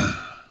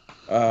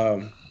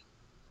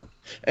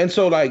 and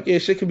so like yeah,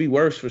 shit could be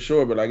worse for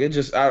sure, but like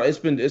it's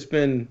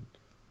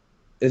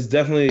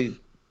definitely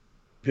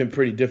been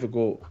pretty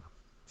difficult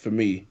for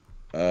me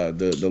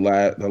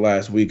the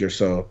last week or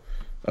so,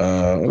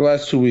 the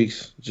last 2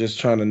 weeks, just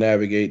trying to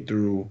navigate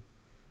through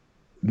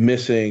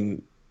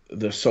missing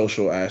the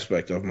social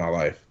aspect of my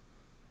life,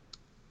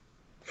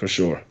 for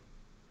sure.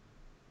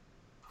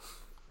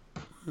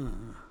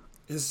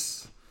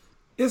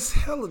 It's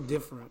hella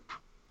different.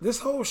 This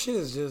whole shit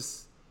is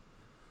just,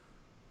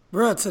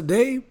 bruh.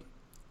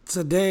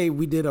 Today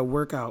we did a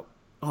workout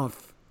on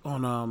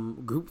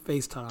group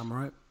FaceTime,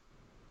 right?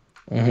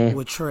 Mm-hmm.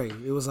 With Trey.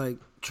 It was like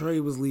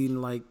Trey was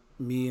leading like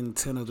me and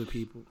 10 other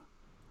people.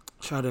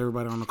 Shout out to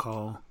everybody on the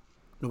call.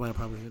 Nobody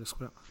probably heard this.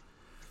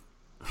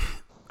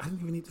 I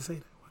didn't even need to say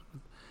that.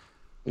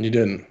 You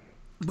didn't.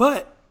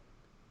 But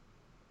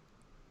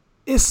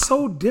it's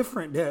so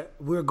different that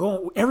we're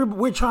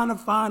trying to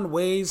find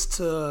ways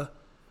to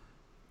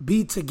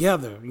be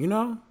together,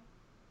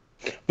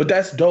 But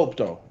that's dope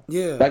though.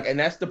 Yeah. Like, and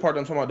that's the part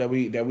I'm talking about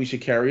that we should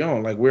carry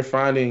on. Like, we're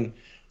finding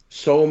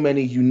so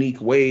many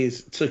unique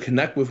ways to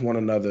connect with one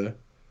another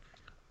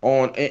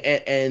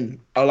and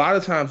a lot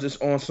of times it's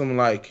on some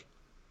like,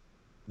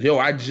 yo,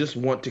 I just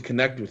want to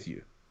connect with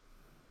you.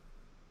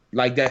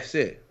 Like, that's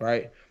it,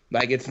 right?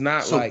 Like, it's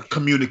not so like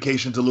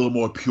communication's a little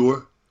more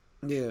pure.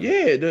 Yeah.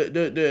 Yeah,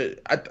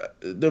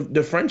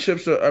 the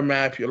friendships are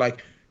mad pure.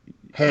 Like,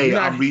 hey,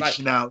 I'm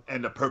reaching out,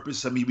 and the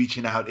purpose of me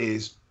reaching out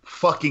is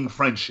fucking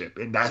friendship,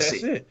 and that's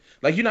it.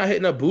 Like, you're not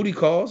hitting up booty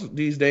calls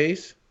these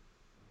days.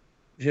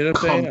 You know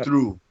what I'm saying? Come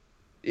through.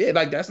 Yeah,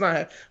 like, that's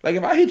not like,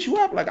 if I hit you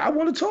up, like, I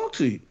want to talk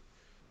to you.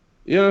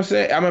 You know what I'm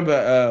saying? I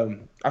remember,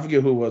 I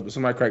forget who it was, but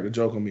somebody cracked a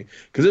joke on me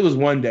because it was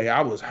one day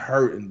I was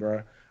hurting,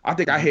 bro. I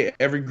think I hit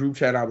every group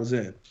chat I was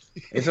in,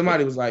 and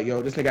somebody was like,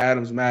 "Yo, this nigga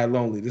Adam's mad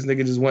lonely. This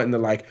nigga just went into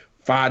like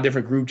 5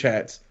 different group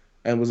chats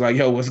and was like,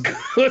 yo, what's good?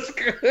 What's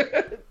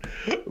good?"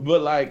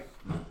 But like,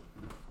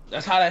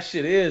 that's how that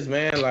shit is,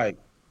 man. Like,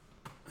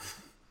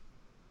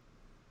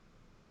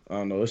 I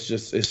don't know. It's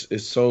just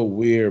it's so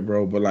weird,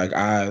 bro. But like,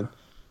 I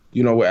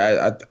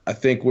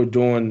think we're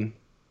doing.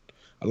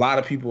 A lot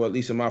of people, at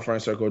least in my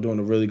friend circle, are doing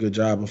a really good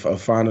job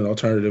of finding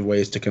alternative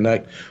ways to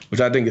connect,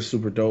 which I think is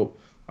super dope.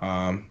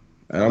 And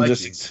I'm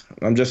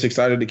just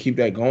excited to keep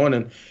that going.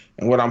 And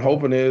what I'm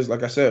hoping is,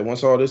 like I said,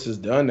 once all this is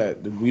done,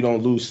 that we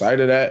don't lose sight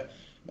of that.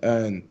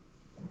 And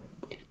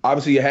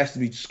obviously it has to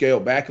be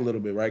scaled back a little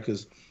bit, right?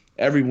 Because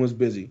everyone's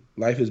busy.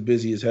 Life is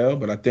busy as hell.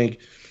 But I think,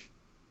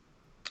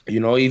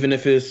 even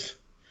if it's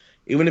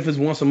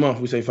once a month,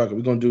 we say, fuck it,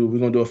 we're gonna do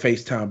a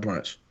FaceTime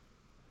brunch.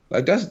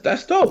 Like,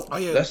 that's dope. Oh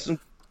yeah. That's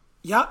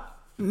y'all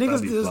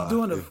niggas just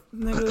doing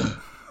nigga.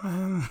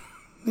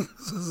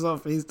 This is on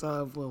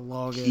FaceTime for a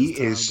long ass time. He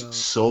is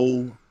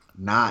so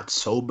not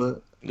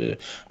sober. Yeah,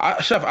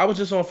 Chef, I was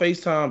just on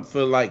FaceTime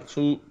for like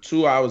 2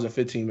 hours and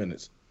 15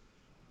 minutes.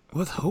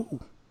 With who?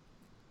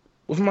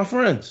 With my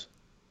friends.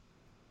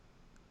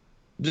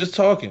 Just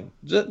talking,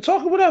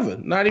 whatever.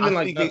 Not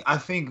even I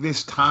think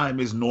this time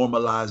is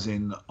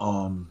normalizing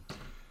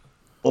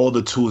all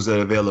the tools that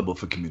are available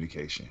for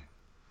communication,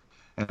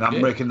 and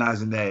I'm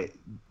recognizing that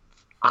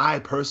I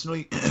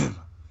personally,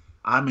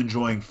 I'm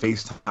enjoying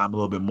FaceTime a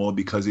little bit more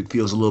because it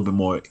feels a little bit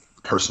more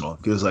personal.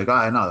 It feels like, all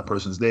right, now the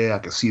person's there. I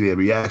can see their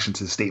reaction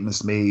to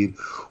statements made,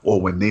 or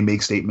when they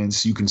make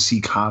statements, you can see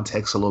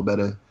context a little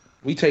better.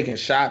 We taking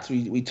shots.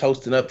 We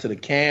toasting up to the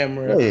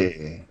camera. Yeah.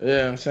 You know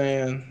what I'm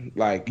saying?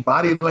 Like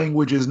Body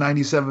language is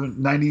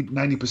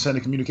 90%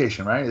 of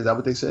communication, right? Is that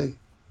what they say?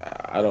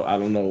 I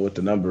don't know what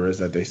the number is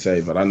that they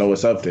say, but I know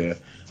it's up there.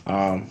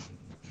 And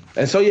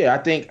so yeah, I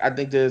think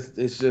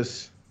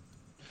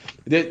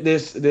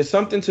there's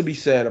something to be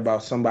said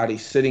about somebody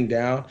sitting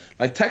down.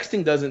 Like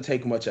texting doesn't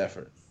take much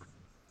effort.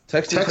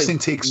 Texting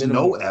takes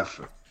no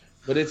effort.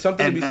 But it's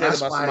something to be said about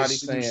somebody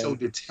saying saying so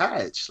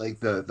detached. Like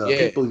the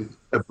Yeah. people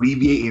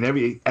abbreviating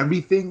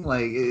everything.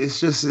 Like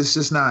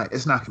it's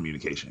not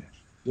communication.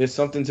 there's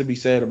something to be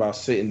said about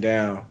sitting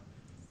down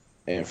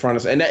in front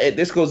of, and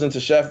this goes into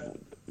Chef,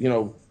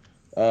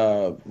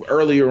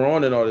 earlier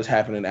on in all this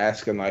happening,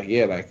 asking like,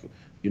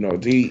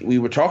 we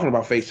were talking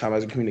about FaceTime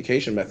as a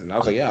communication method. And I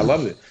was like, yeah, I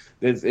love it.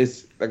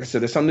 It's like I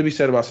said, there's something to be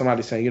said about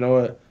somebody saying, you know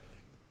what,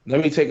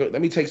 let me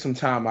take some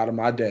time out of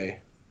my day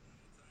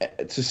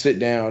to sit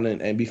down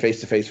and be face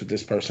to face with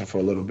this person for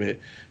a little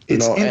bit.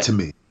 It's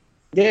intimate.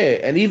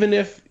 And even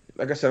if,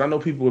 like I said, I know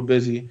people are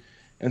busy,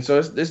 and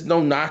so there's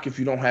no knock if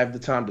you don't have the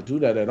time to do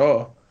that at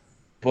all.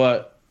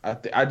 But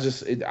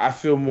I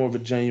feel more of a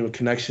genuine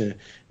connection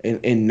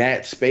in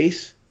that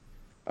space.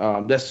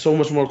 That's so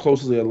much more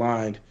closely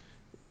aligned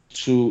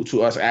to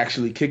us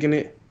actually kicking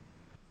it.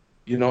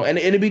 And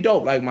it'd be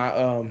dope. Like my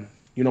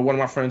one of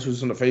my friends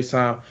who's on the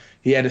FaceTime,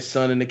 he had his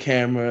son in the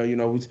camera.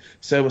 We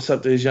said what's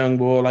up to his young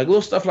boy, like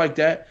little stuff like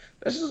that.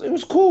 It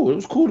was cool. It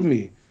was cool to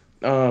me.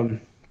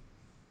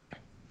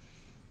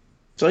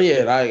 So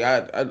yeah,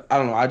 I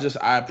don't know.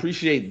 I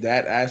appreciate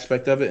that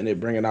aspect of it, and it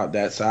bringing out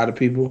that side of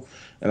people,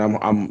 and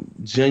I'm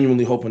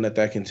genuinely hoping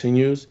that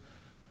continues.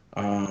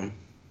 But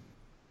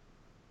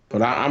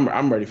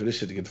I'm ready for this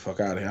shit to get the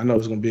fuck out of here. I know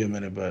it's gonna be a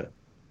minute, but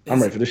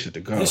I'm ready for this shit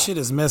to go. This shit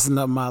is messing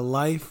up my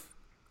life.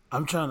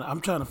 I'm trying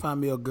to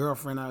find me a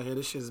girlfriend out here.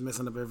 This shit is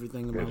messing up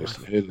everything in my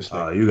life.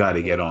 You got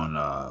to get on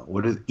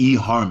what is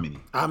eHarmony?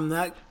 I'm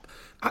not.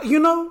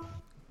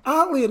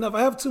 Oddly enough,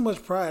 I have too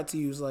much pride to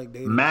use like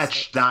dating.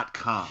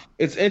 Match.com.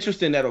 It's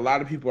interesting that a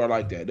lot of people are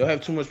like that. They'll have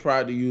too much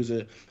pride to use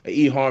a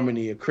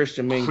eHarmony, a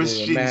Christian Mingle,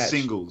 Christian a Match.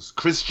 Singles,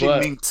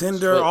 Christian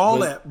Tinder,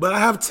 that. But I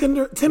have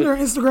Tinder and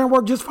Instagram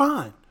work just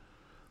fine.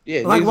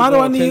 Yeah, like why do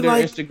I need Tinder,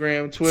 like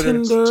Instagram, Twitter?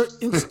 Tinder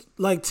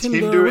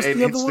Tinder what's and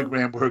the other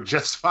Instagram one? work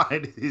just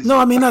fine. No,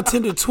 I mean not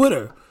Tinder,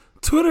 Twitter.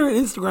 Twitter and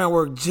Instagram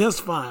work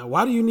just fine.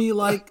 Why do you need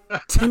like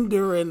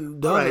Tinder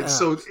and all right? apps?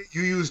 So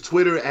you use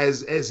Twitter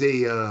as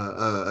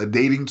a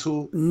dating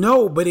tool?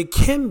 No, but it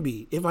can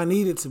be if I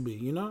need it to be.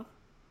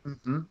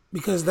 Mm-hmm.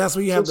 Because that's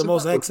where you have the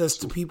most access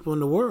to people in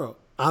the world.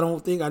 I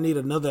don't think I need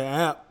another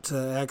app to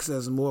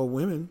access more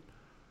women.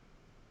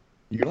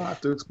 You don't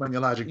have to explain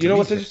your logic. You know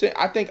what's interesting?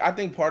 I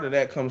think part of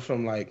that comes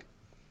from like,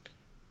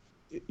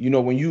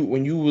 when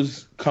you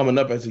was coming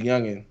up as a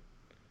youngin',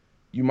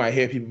 you might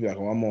hear people be like,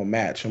 "Oh, I'm on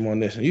Match, I'm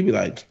on this," and you be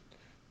like,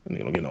 "I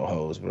don't get no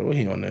hoes, bro. What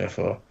he on there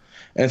for?"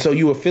 And so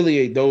you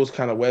affiliate those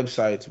kind of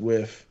websites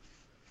with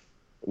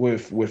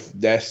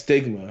that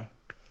stigma.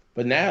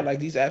 But now, like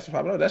these apps are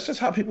popping up. That's just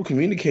how people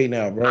communicate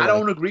now, bro. I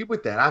don't agree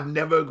with that. I've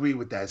never agreed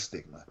with that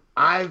stigma.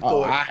 I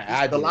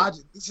thought the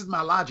logic. This is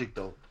my logic,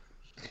 though.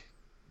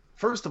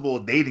 First of all,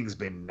 dating's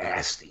been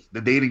nasty. The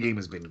dating game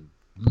has been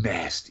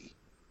nasty.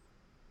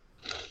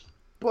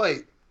 But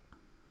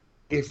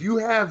if you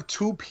have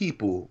two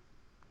people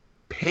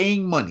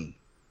paying money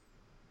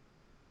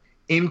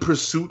in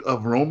pursuit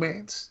of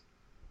romance,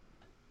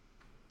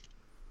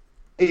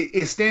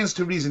 it stands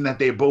to reason that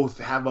they both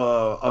have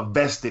a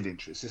vested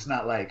interest. It's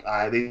not like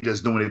they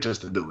just doing it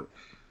just to do it.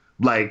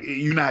 Like,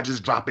 you're not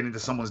just dropping into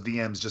someone's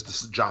DMs just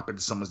to drop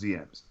into someone's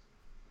DMs.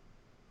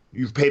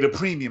 You've paid a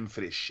premium for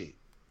this shit.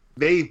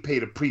 They've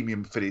paid a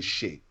premium for this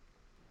shit.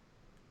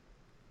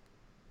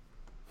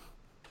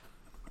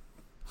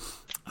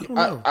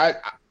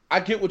 I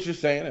get what you're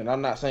saying, and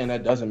I'm not saying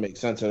that doesn't make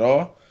sense at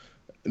all.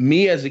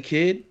 Me as a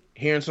kid,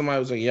 hearing somebody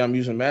was like, "Yeah, I'm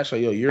using Match,"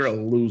 like, "Yo, you're a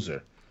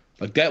loser."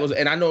 Like that was,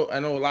 and I know a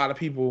lot of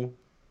people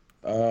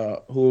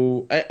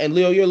who, and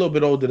Leo, you're a little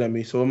bit older than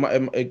me, so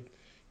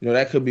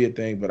that could be a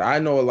thing. But I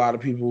know a lot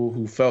of people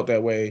who felt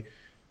that way.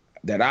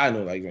 That I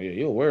know, like, you're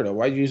a weirdo.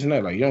 Why are you using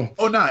that? Like,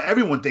 Oh, no,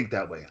 everyone think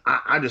that way.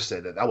 I just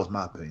said that. That was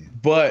my opinion.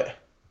 But,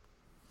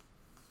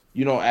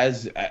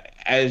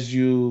 as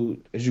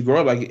you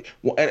grow up, like,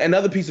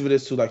 another piece of it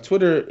is too, like,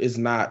 Twitter is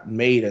not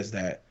made as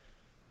that.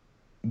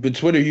 But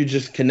Twitter, you're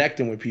just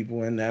connecting with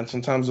people, and then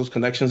sometimes those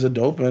connections are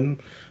dope,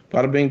 and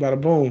bada bing,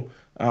 bada boom.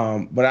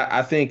 But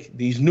I think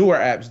these newer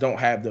apps don't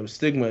have the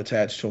stigma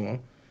attached to them,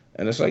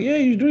 and it's like, yeah,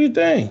 you do your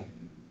thing.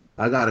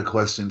 I got a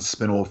question.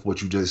 Spin off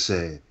what you just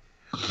said.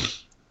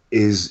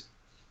 Is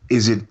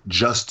it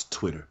just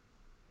Twitter?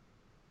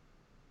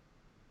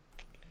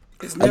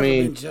 It's never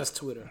been just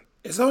Twitter.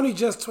 It's only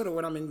just Twitter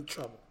when I'm in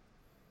trouble.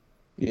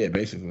 Yeah,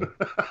 basically. No,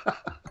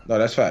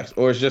 that's facts.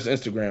 Or it's just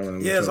Instagram when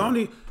I'm in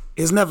trouble.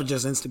 It's never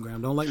just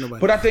Instagram. Don't like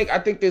nobody. But I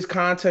think there's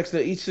context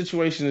that each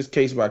situation is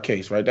case by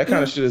case, right? That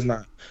kind of shit is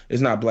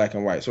not black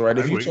and white. So right,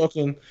 if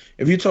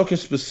you're talking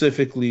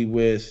specifically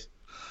with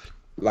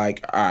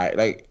like, all right,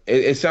 like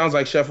it sounds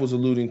like Chef was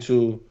alluding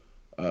to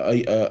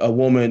a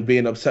woman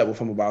being upset with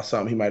him about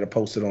something he might have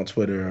posted on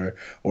Twitter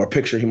or a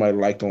picture he might have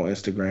liked on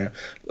Instagram.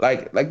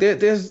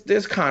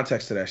 There's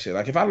context to that shit.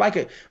 Like if I like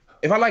an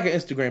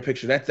Instagram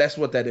picture, that's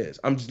what that is.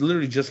 I'm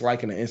literally just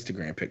liking an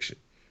Instagram picture.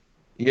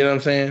 You know what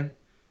I'm saying?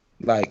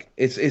 Like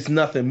it's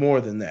nothing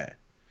more than that.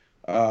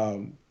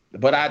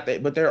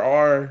 But there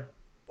are.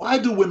 Why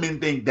do women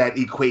think that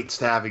equates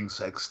to having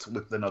sex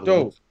with another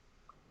woman?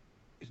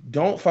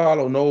 Don't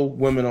follow no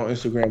women on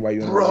Instagram while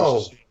you're in a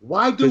relationship.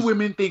 Why do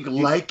women think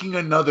liking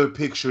another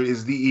picture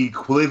is the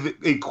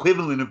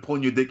equivalent of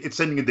pulling your dick? It's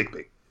sending a dick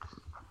pic.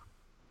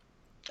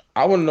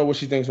 I want to know what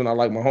she thinks when I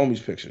like my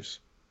homies' pictures.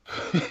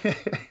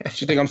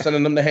 She think I'm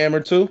sending them the hammer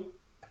too?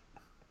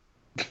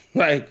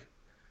 Like,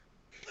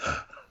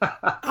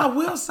 I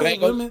will say,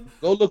 women.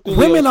 Go look through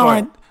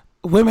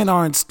women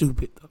aren't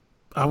stupid.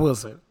 I will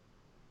say,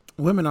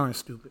 women aren't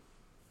stupid.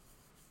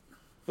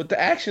 But the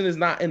action is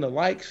not in the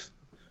likes.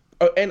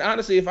 And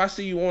honestly, if I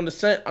see you on the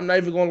scent, I'm not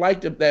even gonna like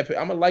that.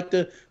 I'm gonna like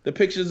the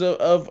pictures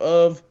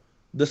of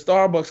the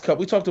Starbucks cup.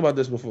 We talked about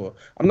this before.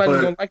 I'm not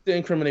even gonna like the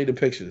incriminated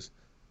pictures.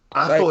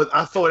 I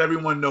thought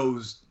everyone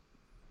knows.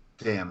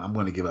 Damn, I'm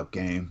gonna give up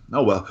game.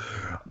 Oh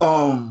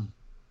well.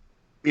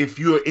 If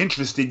you're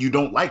interested, you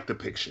don't like the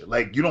picture.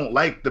 Like you don't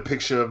like the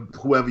picture of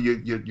whoever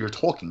you're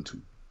talking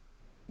to.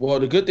 Well,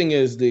 the good thing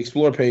is the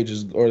explore page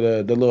is, or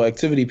the little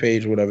activity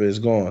page or whatever is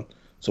gone,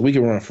 so we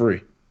can run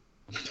free.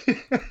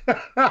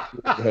 But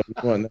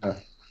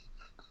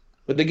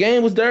the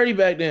game was dirty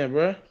back then,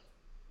 bro.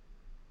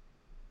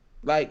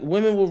 Like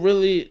women were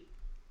really.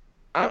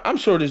 I'm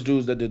sure there's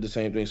dudes that did the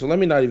same thing. So let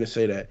me not even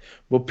say that.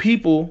 But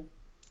people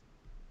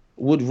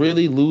would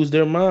really lose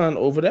their mind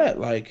over that,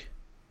 like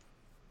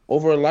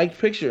over a liked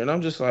picture, and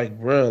I'm just like,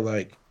 bro,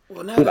 like.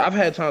 Well, I've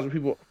had times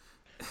where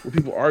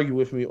people argue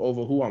with me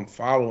over who I'm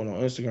following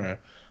on Instagram.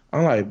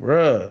 I'm like,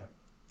 bro.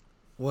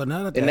 Well,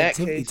 now that the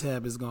activity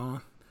tab is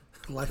gone.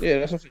 Yeah,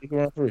 that's what you can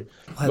run free.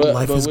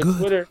 Life is with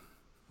good.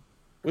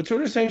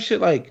 Twitter, same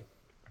shit. Like,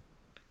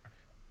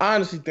 I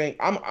honestly think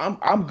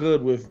I'm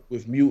good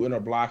with muting or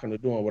blocking or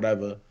doing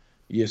whatever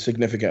your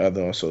significant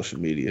other on social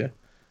media,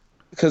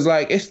 because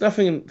like it's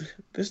nothing.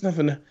 If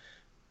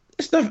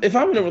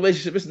I'm in a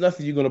relationship, it's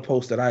nothing you're gonna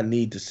post that I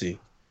need to see.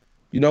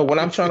 You know, when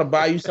I'm trying to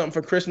buy you something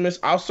for Christmas,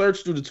 I'll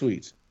search through the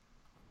tweets.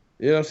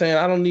 You know what I'm saying?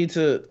 I don't need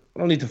to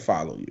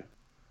follow you.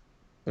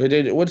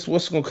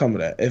 What's gonna come of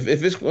that? If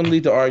it's gonna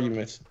lead to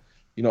arguments,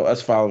 you know,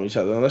 us following each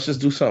other, let's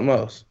just do something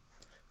else.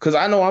 Cause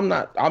I know I'm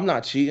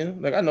not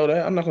cheating. Like I know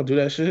that I'm not gonna do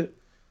that shit.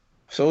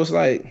 So it's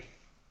like,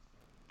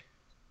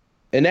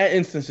 in that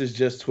instance, it's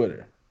just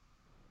Twitter.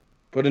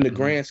 But in the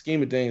grand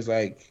scheme of things,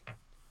 like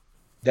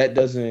that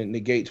doesn't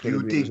negate Twitter.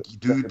 Do you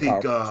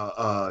think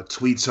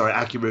tweets are an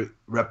accurate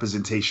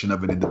representation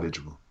of an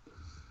individual?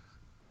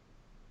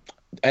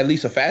 At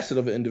least a facet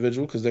of an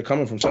individual, because they're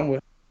coming from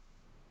somewhere.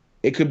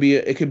 It could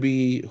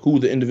be who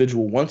the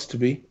individual wants to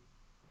be.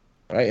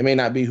 Right? It may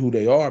not be who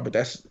they are, but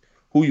that's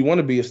who you want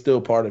to be is still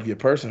part of your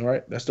person,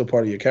 right? That's still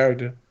part of your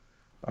character.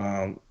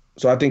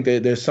 So I think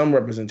that there's some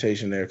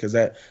representation there, because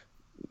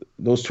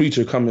those tweets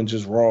are coming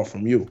just raw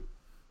from you.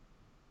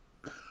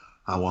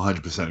 I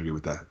 100% agree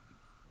with that.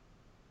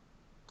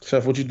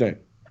 Chef, what you think?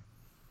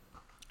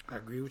 I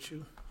agree with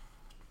you.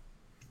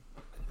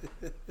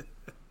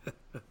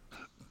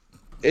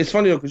 It's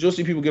funny though, because you'll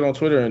see people get on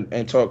Twitter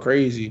and talk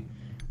crazy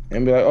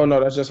and be like, "Oh no,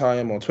 that's just how I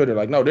am on Twitter."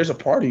 Like, no, there's a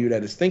part of you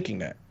that is thinking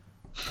that.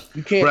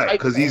 You can't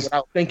type that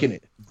without thinking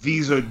it.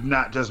 These are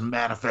not just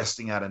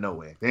manifesting out of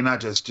nowhere. They're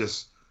not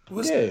just.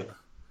 What's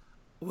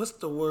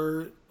the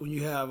word when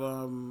you have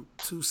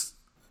two?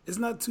 It's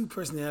not two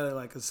personality,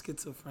 like a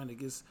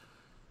schizophrenic. It's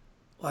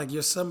like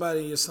you're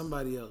somebody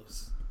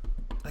else.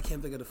 I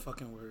can't think of the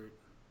fucking word.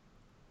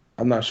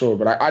 I'm not sure,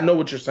 but I know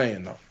what you're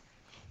saying though.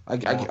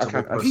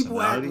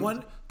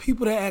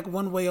 People that act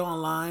one way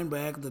online but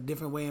act a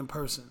different way in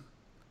person.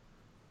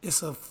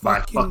 It's a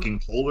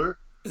fucking polar.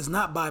 It's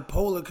not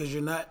bipolar because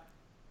you're not.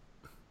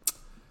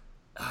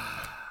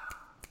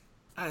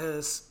 I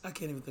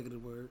can't even think of the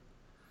word.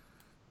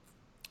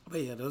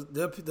 But yeah,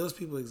 those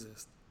people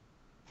exist.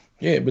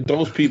 Yeah, but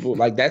those people,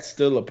 like, that's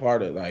still a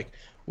part of, like,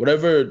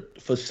 whatever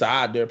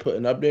facade they're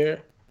putting up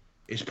there,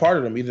 it's part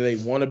of them. Either they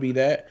want to be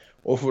that,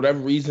 or for whatever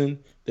reason,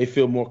 they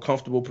feel more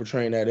comfortable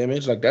portraying that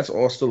image. Like, that's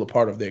all still a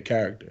part of their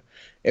character.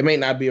 It may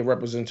not be a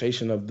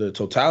representation of the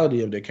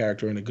totality of their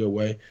character in a good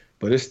way,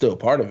 but it's still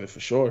part of it for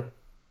sure.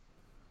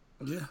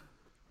 Yeah.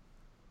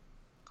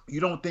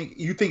 You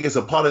think it's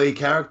a part of their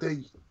character?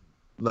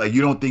 Like,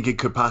 you don't think it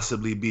could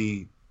possibly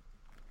be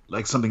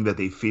like something that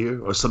they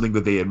fear or something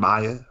that they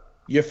admire?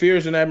 Your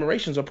fears and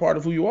admirations are part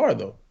of who you are,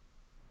 though.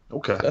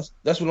 Okay.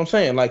 That's what I'm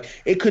saying. Like,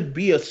 it could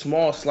be a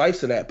small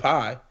slice of that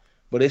pie,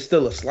 but it's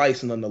still a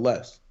slice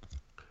nonetheless.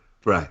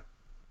 Right.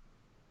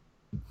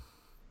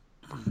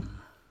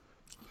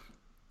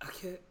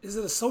 Is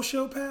it a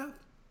sociopath?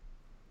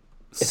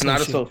 It's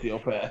not a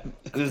sociopath.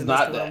 It is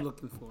not that. I'm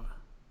looking for.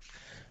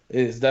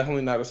 It is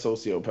definitely not a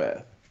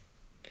sociopath.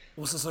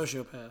 What's a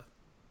sociopath?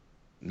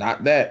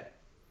 Not that.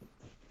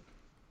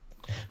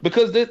 But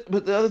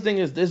the other thing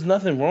is, there's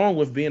nothing wrong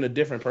with being a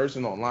different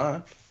person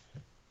online,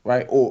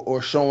 right?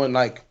 Or showing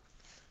like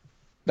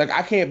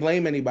I can't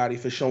blame anybody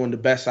for showing the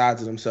best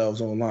sides of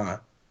themselves online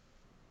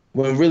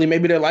when really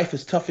maybe their life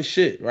is tough as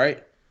shit,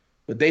 right?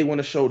 But they want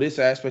to show this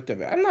aspect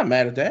of it. I'm not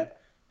mad at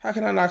that. How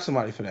can I knock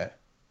somebody for that?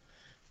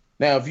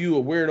 Now, if you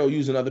a weirdo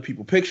using other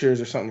people's pictures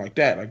or something like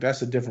that, like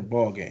that's a different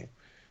ball game.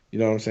 You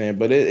know what I'm saying?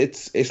 But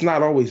it's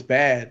not always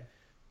bad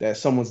that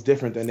someone's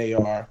different than they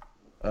are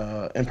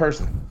in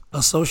person. A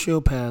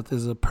sociopath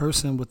is a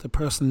person with a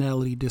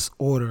personality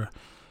disorder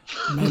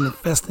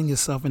manifesting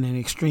itself in an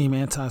extreme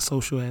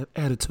antisocial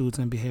attitudes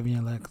and behavior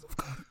and lack of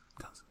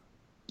confidence.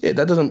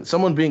 Yeah,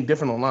 someone being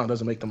different online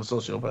doesn't make them a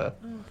sociopath.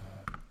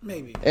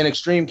 Maybe. In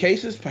extreme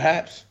cases,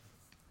 perhaps.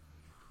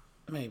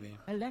 Maybe.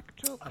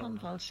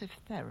 Electroconvulsive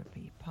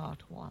therapy,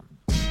 part 1.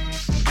 Go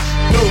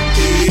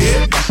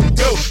ahead,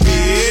 do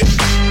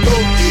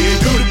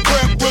the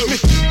crap with me.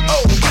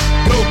 Oh,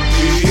 go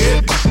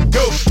ahead,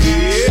 do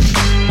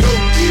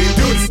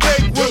the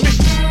steak with me.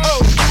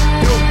 Oh,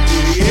 go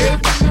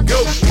ahead, do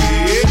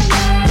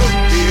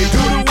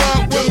the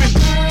walk with me.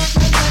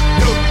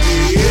 Go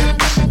ahead,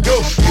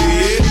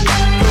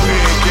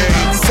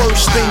 gang.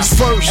 First things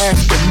first,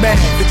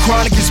 aftermath, the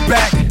chronic is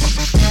back.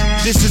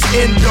 This is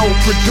Endo,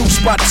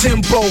 produced by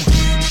Timbo.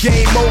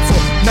 Game over,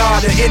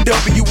 nah, the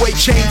NWA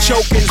chain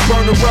chokers,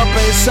 burner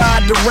rubber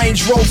inside the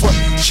Range Rover.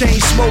 Chain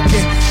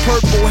smoking,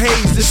 purple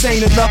haze, this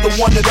ain't another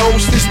one of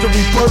those. This the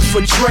rebirth for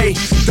Dre,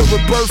 the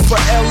rebirth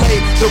for LA,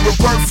 the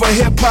rebirth for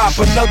hip hop.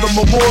 Another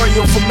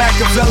memorial for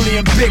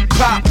Machiavelli and Big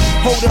Pop.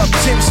 Hold up,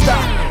 Tim,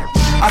 stop.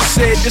 I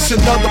said this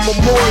another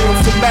memorial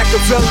for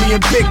Machiavelli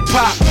and Big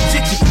Pop.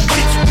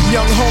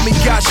 Young homie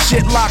got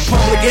shit locked,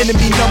 public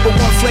enemy #1,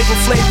 Flavor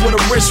Flav with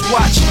a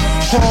wristwatch.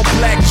 All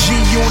black G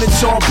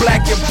units, all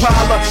black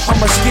Impala.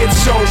 I'm a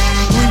schizo,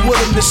 3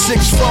 Willem to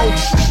 6'4".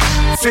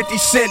 50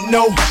 Cent,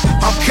 no,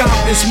 I'm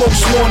confident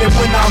most wanted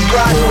when I'm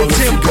riding with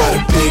Timbo. Got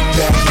a big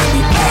back, let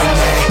me bang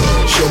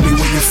that. Show me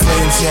where your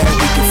friends at,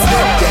 we can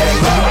flip that.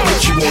 Let me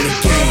put you on the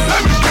game.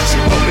 Let me put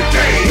you on the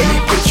game. Let me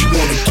put you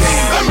on the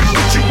game. Let me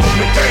put you on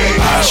the game.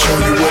 I'll show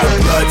you where the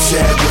blood's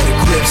at, where the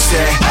grip's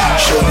at.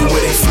 Show you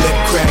where they flip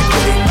crack,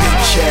 where they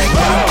bitch at.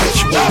 Let me put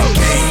you on the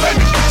game. Let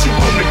me put you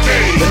on the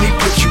game. Let me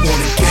put you on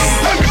the game.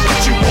 Let me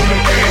put you on the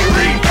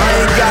game. I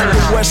ain't got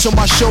the West on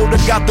my shoulder,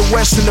 got the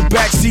West in the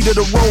backseat of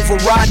the Rover.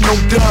 Riding on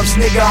dubs,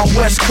 nigga, I'm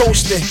West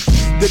Coastin'.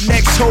 The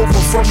next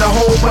hover from the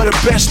home of the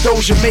best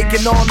doja.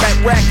 Making all that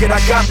racket, I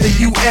got the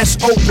US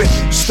Open.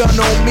 Stun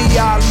on me,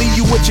 I'll leave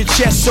you with your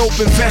chest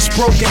open. Vest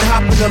broken,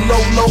 hopping the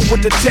low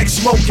with the tech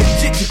smoking.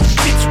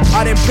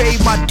 I done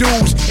paid my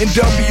dues,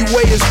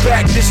 NWA is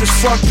back, this is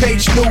front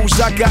page news.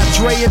 I got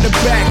Dre in the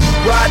back,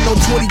 riding on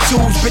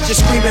 22s.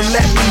 Bitches screaming,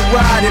 let me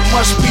ride, it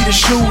must be the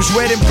shoes.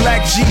 Red and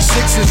black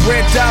G6s,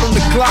 red dot on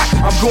the clock.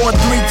 I'm going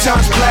 3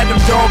 times platinum,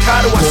 dog,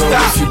 how do I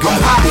stop? If you got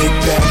a big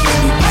back, let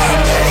me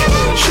bang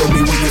that. Show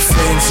me where your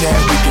friends at,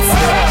 we can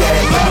flip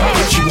that. Let me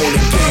put you on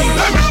the game.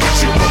 Let me put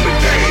you on the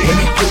game. Let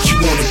me put you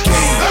on the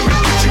game. Let me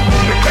put you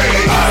on the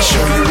game. I'll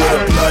show you where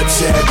the blood's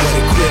at, where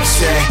the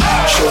grip's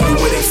at. Show you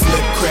where they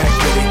flip crack,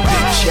 where they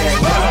bitch at.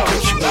 Let me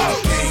put you on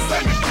the game. Let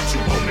me put you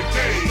on the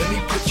game. Let me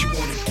put you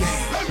on the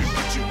game. Let me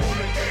put you on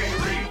the game.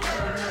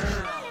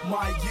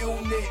 My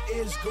unit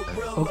is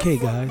gorilla. Okay,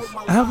 guys,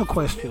 I have a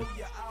question.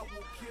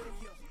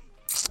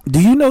 Do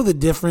you know the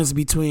difference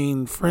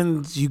between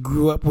friends you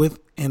grew up with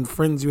and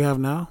friends you have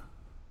now?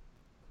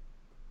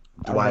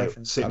 Do I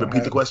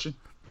repeat the question?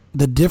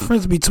 The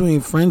difference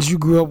between friends you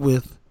grew up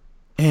with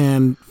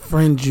and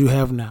friends you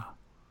have now.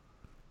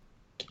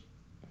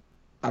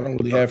 I don't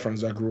really have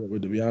friends I grew up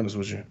with, to be honest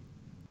with you.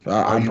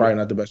 I'm probably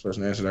not the best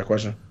person to answer that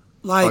question.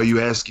 Like, are you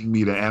asking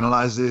me to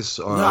analyze this,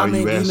 or no, are I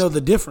mean, you asking? you know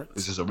the difference.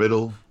 Is this a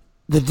riddle?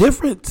 The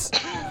difference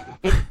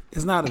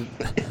is not a.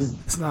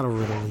 It's not a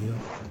riddle, yo.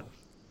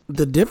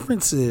 The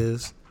difference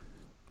is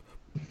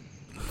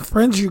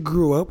friends you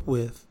grew up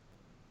with.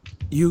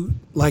 You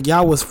like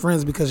y'all was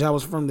friends because y'all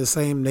was from the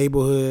same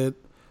neighborhood,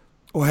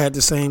 or had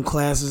the same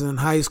classes in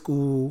high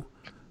school,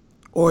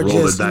 or Roll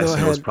just the dice,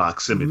 had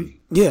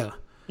proximity. Yeah.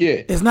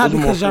 Yeah, It's not those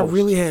are because more y'all close.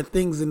 really had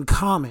things in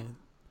common.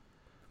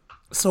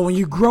 So when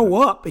you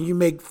grow up and you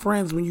make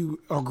friends when you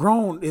are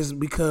grown, is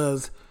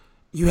because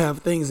you have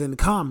things in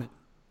common.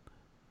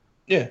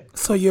 Yeah.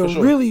 So you're for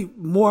sure. really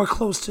more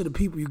close to the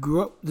people you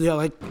grew up. They're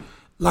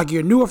like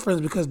your newer friends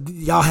because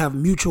y'all have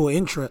mutual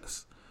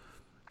interests.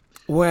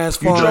 Whereas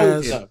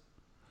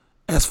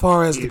as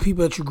far as the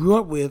people that you grew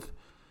up with,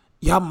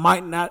 y'all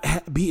might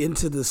not be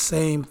into the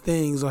same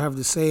things or have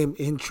the same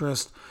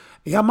interests.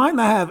 Y'all might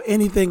not have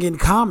anything in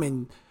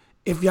common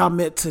if y'all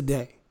met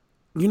today.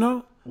 You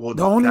know? Well,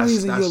 the only that's-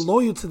 reason you're that's-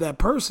 loyal to that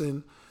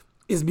person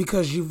is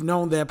because you've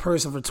known that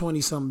person for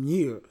 20-something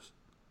years.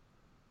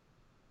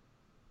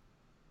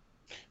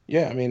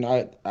 Yeah, I mean,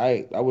 I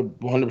would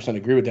 100%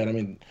 agree with that. I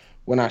mean,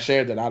 when I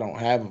shared that I don't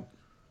have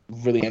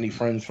really any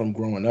friends from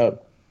growing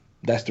up,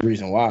 that's the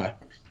reason why.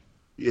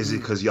 Is it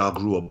because y'all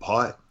grew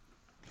apart?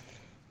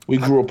 We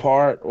grew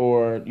apart,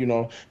 or, you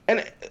know,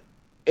 and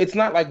it's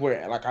not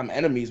like I'm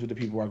enemies with the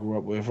people I grew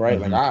up with, right?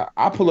 Like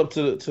I pull up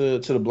to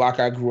the block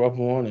I grew up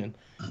on, and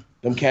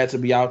them cats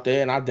will be out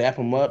there, and I dap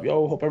them up.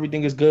 Yo, hope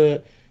everything is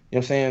good. You know what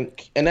I'm saying?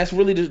 And that's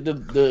really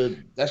the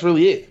that's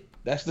really it.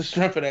 That's the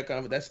strength of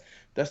that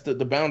that's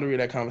the boundary of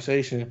that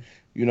conversation.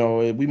 You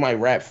know, we might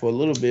rap for a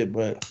little bit,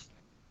 but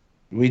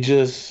we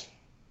just,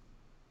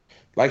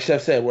 like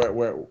Chef said,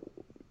 where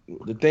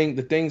the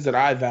things that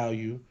I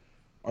value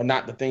are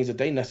not the things that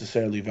they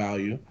necessarily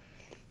value.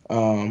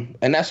 And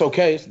that's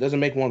okay. It doesn't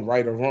make one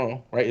right or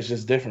wrong, right? It's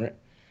just different.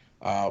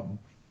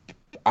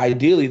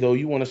 Ideally, though,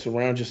 you want to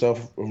surround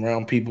yourself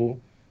around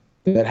people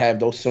that have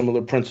those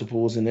similar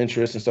principles and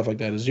interests and stuff like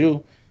that as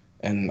you.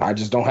 And I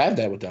just don't have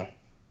that with them.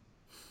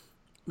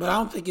 But I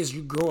don't think it's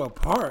you grow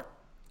apart.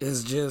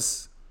 It's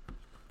just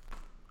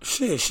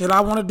shit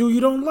I want to do you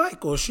don't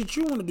like, or shit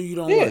you want to do you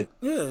don't like.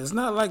 Yeah, it's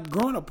not like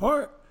growing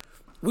apart.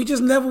 We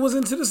just never was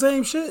into the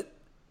same shit.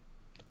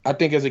 I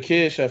think as a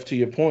kid, Chef, to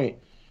your point,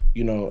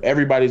 you know,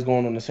 everybody's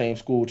going on the same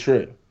school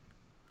trip.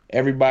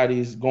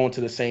 Everybody's going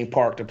to the same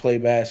park to play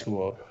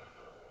basketball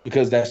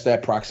because that's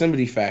that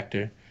proximity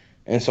factor.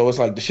 And so it's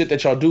like the shit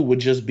that y'all do would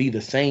just be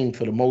the same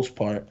for the most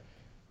part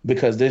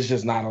because there's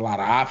just not a lot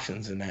of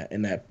options in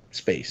that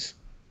space.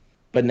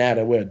 But now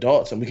that we're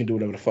adults and we can do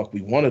whatever the fuck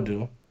we want to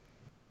do,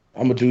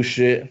 I'm gonna do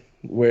shit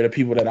where the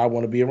people that I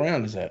want to be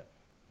around is at.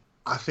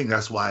 I think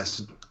that's why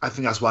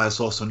it's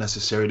also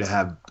necessary to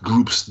have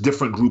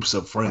different groups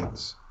of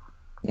friends.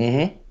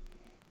 Mm-hmm.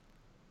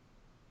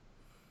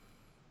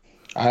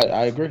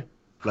 I agree.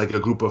 Like a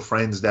group of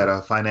friends that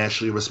are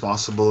financially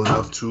responsible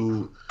enough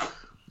to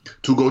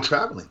go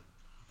traveling.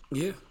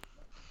 Yeah.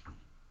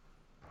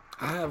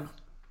 I have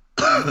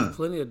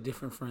plenty of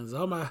different friends.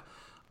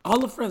 All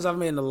the friends I've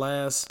made in the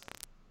last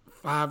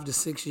 5 to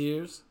 6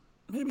 years,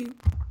 maybe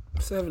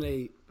 7 to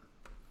 8,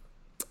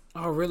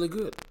 are really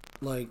good.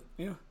 Like,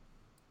 yeah.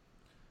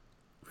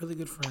 Really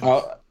good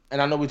friends. And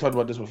I know we talked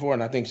about this before,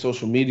 and I think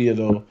social media,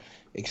 though,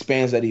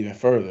 expands that even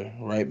further,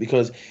 right?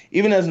 Because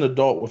even as an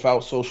adult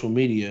without social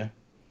media,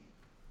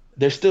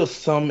 there's still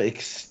some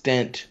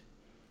extent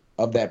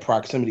of that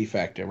proximity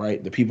factor,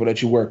 right? The people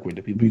that you work with,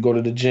 the people you go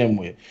to the gym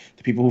with,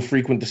 the people who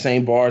frequent the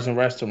same bars and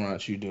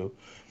restaurants you do.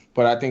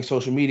 But I think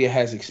social media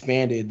has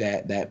expanded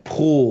that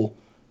pool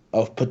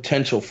of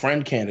potential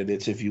friend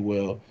candidates, if you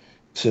will,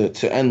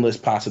 to endless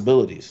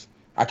possibilities.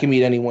 I can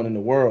meet anyone in the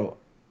world,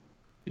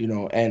 you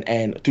know,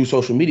 and through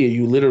social media,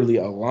 you literally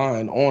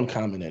align on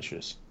common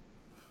interests.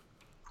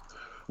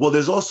 Well,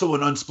 there's also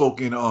an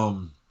unspoken,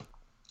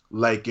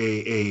 like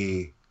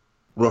a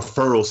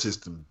referral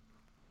system.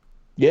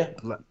 Yeah.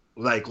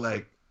 Like,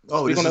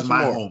 oh, this is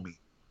my homie.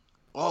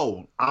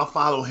 Oh, I'll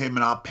follow him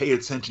and I'll pay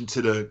attention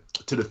to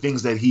the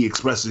things that he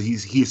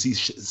expresses. He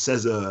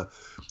says,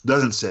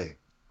 doesn't say.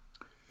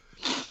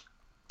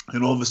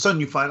 And all of a sudden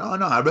you find, oh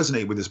no, I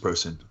resonate with this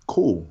person.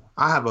 Cool.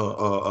 I have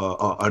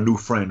a new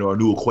friend or a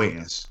new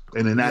acquaintance,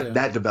 and then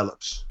that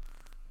develops.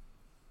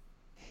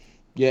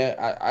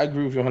 Yeah, I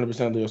agree with you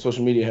 100%. Leo.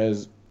 Social media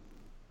has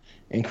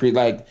increased.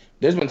 Like,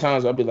 there's been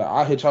times I'll be like,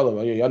 I'll hit y'all up.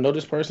 Like, yo, y'all know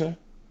this person?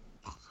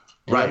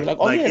 And right. I'll be like,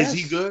 oh, yeah, is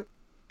he good?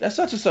 That's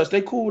such and such.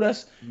 They cool.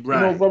 That's,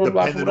 right. You know, blah, blah,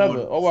 blah, whatever.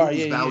 Oh, all right,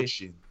 yeah.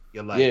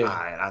 You're like, all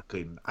right,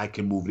 I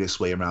can move this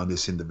way around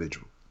this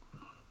individual.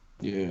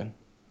 Yeah,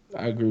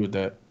 I agree with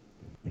that.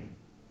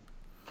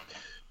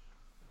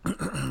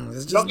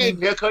 Y'all getting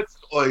haircuts,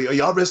 or are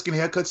y'all risking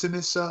haircuts in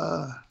this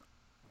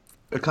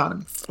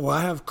economy? Well,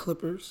 I have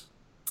clippers,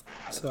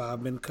 so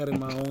I've been cutting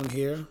my own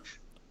hair,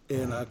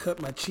 and I cut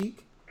my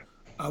cheek.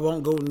 I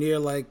won't go near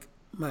like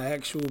my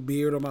actual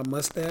beard or my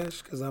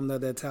mustache because I'm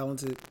not that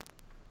talented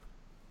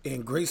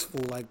and graceful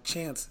like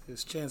Chance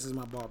is. Chance is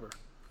my barber.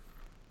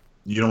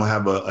 You don't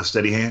have a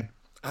steady hand?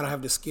 I don't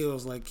have the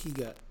skills like he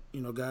got.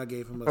 You know, God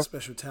gave him a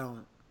special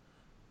talent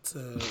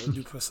to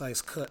do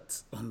precise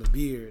cuts on the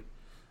beard.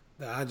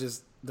 I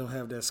just don't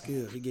have that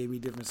skill. He gave me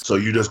different skills. So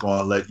you just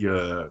gonna let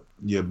your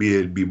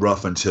beard be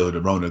rough until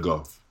the Rona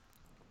go?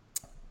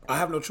 I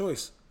have no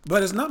choice.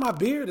 But it's not my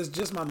beard, it's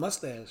just my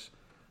mustache.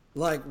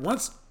 Like,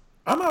 once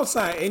I'm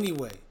outside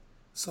anyway.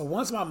 So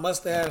once my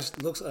mustache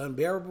looks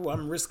unbearable,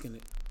 I'm risking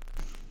it.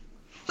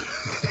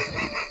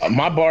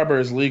 My barber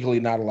is legally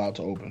not allowed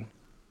to open.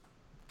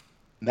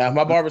 Now, if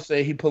my barber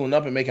say he pulling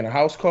up and making a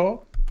house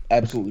call,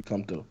 absolutely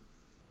come through.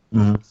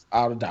 Mm-hmm.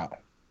 Out of doubt.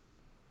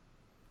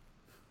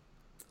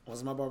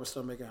 Once my barber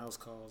start making house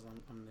calls,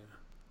 I'm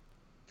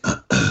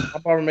there. My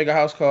barber make a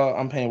house call,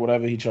 I'm paying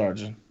whatever he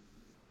charging.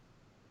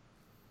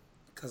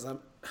 Cause I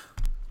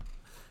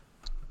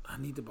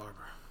need the barber.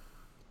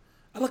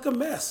 I look a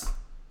mess.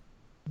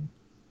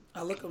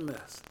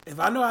 If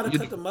I know how to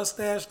cut the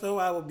mustache, though,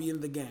 I will be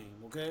in the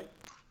game. Okay.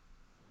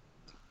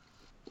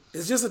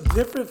 It's just a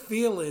different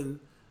feeling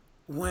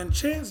when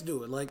Chance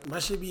do it. Like, my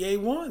shit be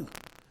A1.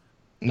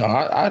 No,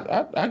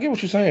 I get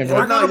what you're saying, bro.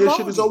 Well, no, your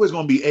shit is always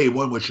gonna be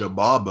A1 with your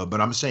barber,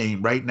 but I'm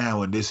saying right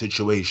now in this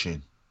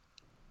situation,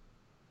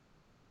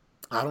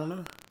 I don't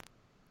know.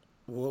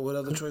 What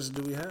other choices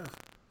do we have?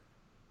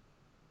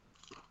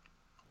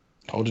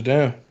 Hold it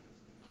down.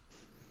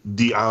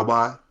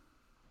 DIY.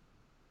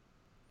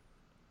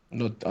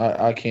 No,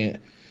 I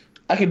can't.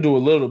 I can do a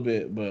little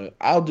bit, but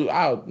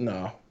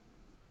no.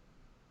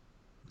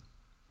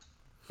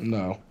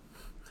 No.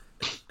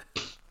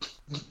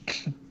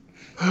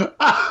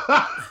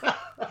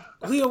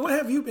 Leo, what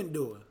have you been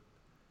doing?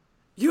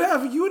 You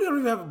don't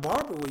even have a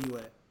barber where you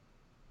at.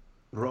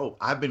 Bro,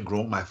 I've been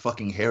growing my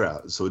fucking hair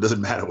out, so it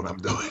doesn't matter what I'm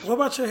doing. What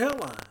about your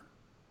hairline?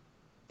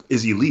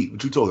 Is elite.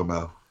 What you talking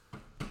about?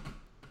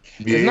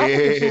 It's not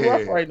looking too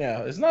rough right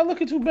now. It's not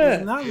looking too bad.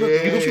 It's not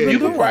looking. Yeah. What You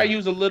doing? could probably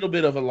use a little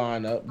bit of a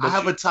lineup. I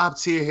have a top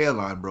tier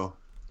hairline, bro.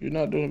 You're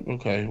not doing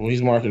okay. Well,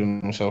 he's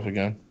marketing himself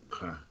again.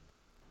 Huh.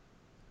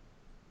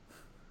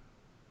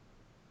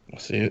 I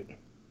see it.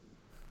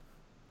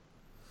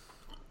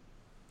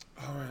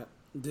 All right.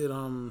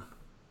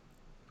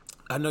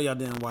 I know y'all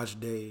didn't watch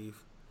Dave.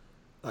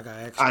 Like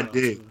I asked. I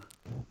did.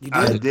 You did?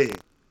 I did.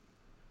 Did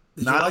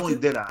you Not like only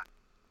it? did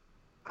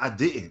I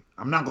didn't.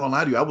 I'm not gonna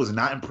lie to you. I was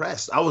not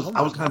impressed. I was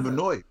kind of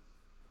annoyed.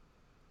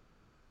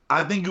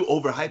 I think you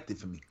overhyped it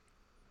for me.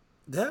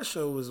 That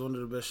show was one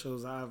of the best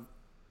shows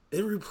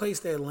It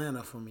replaced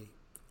Atlanta for me,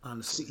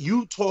 honestly. See,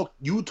 you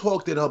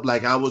talked it up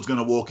like I was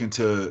gonna walk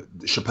into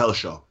the Chappelle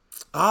show.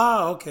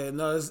 Ah, okay.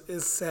 No,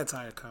 it's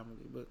satire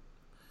comedy, but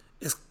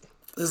it's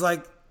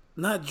like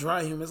not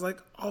dry humor. It's like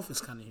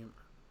Office kind of humor.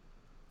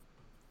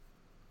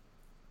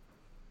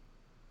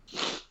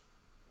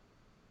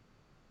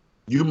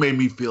 You made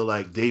me feel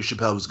like Dave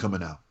Chappelle was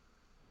coming out.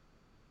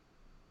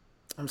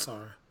 I'm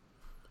sorry.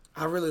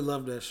 I really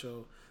love that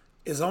show.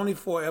 It's only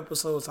 4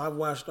 episodes. I've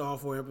watched all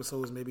 4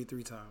 episodes maybe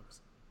 3 times.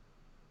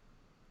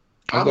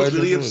 I was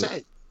really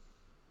upset.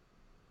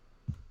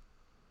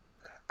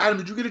 Adam,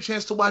 did you get a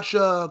chance to watch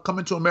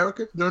Coming to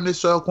America during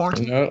this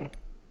quarantine? No.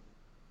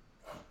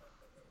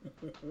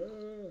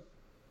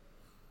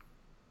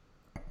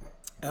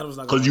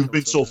 Because you've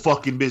been so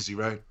fucking busy,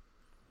 right?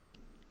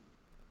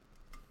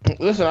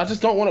 Listen, I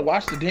just don't want to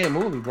watch the damn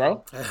movie,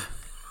 bro.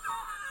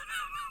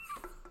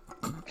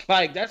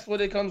 Like, that's what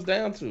it comes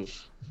down to.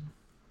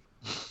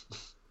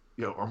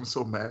 Yo, I'm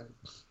so mad.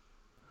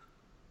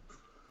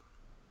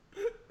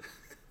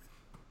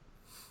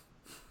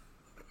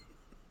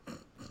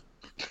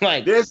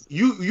 Like, there's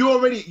you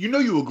already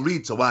you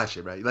agreed to watch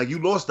it, right? Like you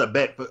lost a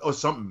bet or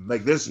something.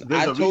 Like there's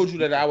I told you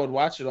that I would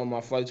watch it on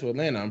my flight to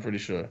Atlanta. I'm pretty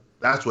sure.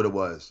 That's what it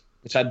was.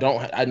 Which I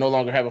don't. I no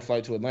longer have a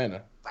flight to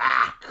Atlanta.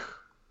 Fuck.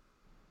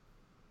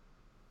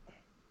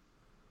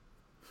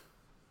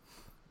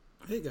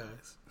 Hey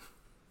guys.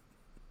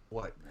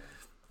 What?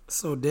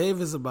 So Dave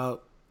is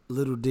about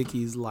Little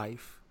Dicky's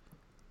life,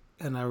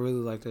 and I really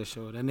like that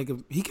show. That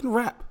nigga, he can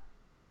rap.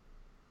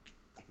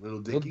 Little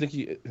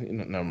Dicky.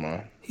 Never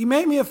mind. He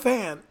made me a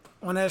fan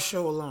on that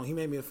show alone. He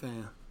made me a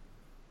fan.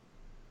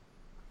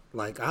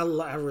 Like I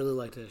really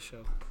like that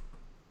show.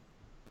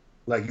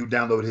 Like you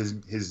download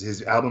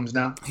his albums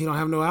now? He don't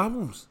have no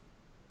albums.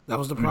 That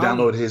was the You problem.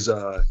 download his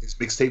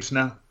mixtapes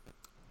now?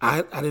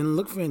 I didn't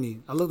look for any.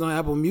 I looked on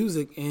Apple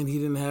Music and he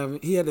didn't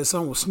have. He had that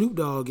song with Snoop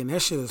Dogg and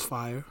that shit is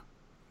fire.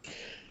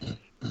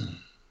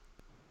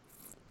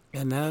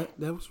 And that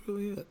was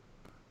really it.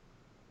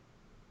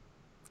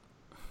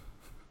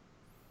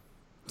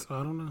 So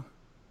I don't know.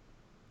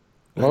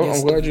 Well,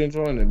 I'm glad you're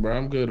enjoying it, bro.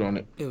 I'm good on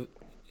it.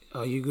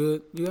 Are you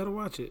good? You gotta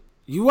watch it.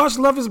 You watched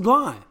Love Is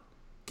Blind.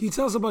 Can you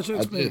tell us about your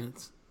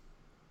experience?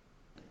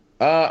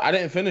 I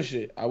didn't finish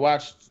it. I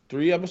watched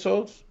 3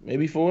 episodes,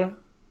 maybe 4.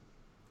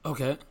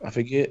 Okay. I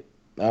forget.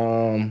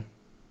 The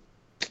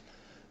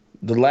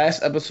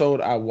last episode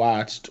I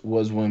watched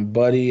was when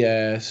Buddy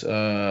asked,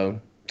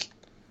 what's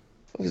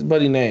his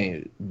buddy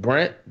name?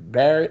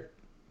 Barnett?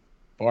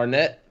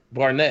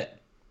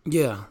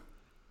 Yeah.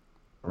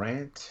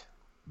 Brent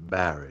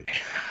Barrett.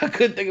 I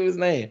couldn't think of his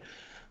name.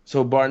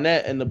 So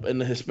Barnett and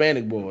the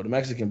Hispanic boy, the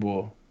Mexican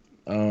boy.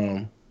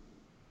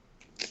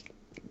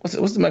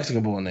 What's the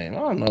Mexican boy name? I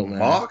don't know, man.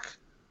 Mark?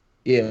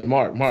 Yeah,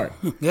 Mark.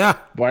 Yeah.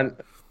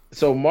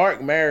 So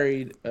Mark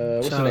married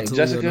what's her name?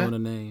 Jessica. The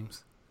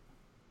names.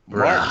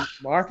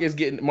 Mark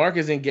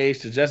is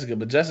engaged to Jessica,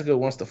 but Jessica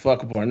wants to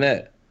fuck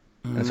Barnett,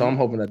 and so I'm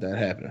hoping that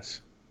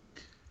happens.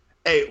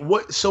 Hey,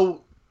 what?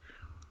 So,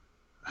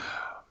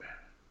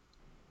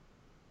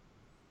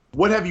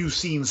 what have you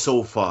seen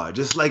so far?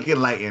 Just like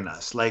enlighten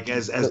us, like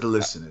as the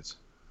listeners.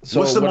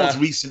 So what's the most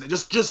recent?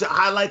 Just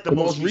highlight the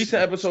most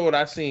recent episode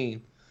I've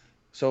seen.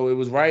 So it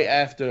was right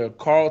after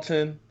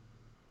Carlton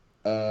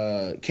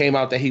came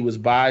out that he was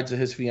bi to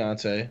his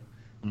fiance,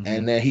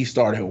 and then he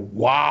started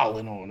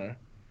wilding on her.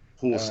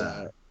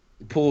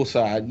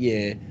 Poolside,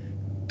 yeah.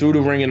 Threw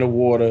the ring in the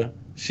water.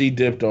 She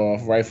dipped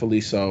off,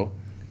 rightfully so.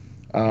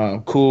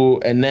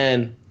 Cool. And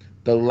then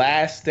the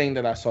last thing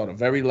that I saw, the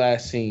very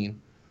last scene,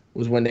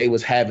 was when they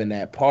was having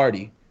that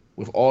party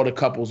with all the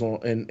couples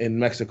in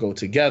Mexico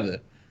together.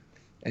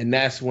 And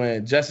that's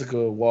when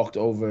Jessica walked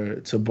over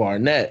to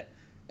Barnett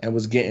and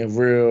was getting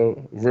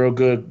real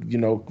good,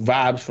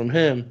 vibes from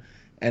him.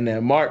 And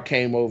then Mark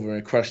came over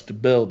and crushed the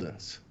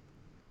buildings.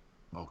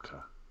 Okay.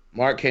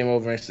 Mark came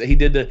over and said he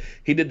did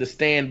the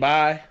stand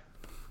by.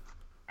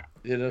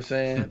 You know what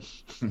I'm saying?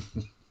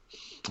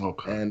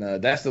 Okay.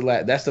 And that's the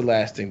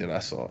last thing that I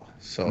saw.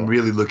 So I'm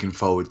really looking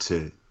forward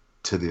to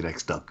the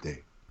next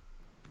update.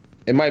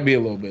 it might be a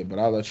little bit, but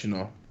I'll let you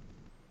know.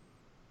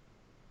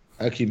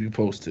 I'll keep you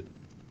posted.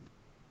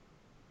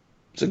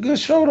 It's a good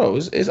show though.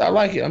 I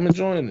like it. I'm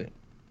enjoying it.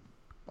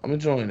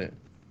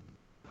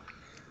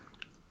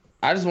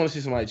 I just want to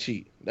see somebody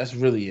cheat. That's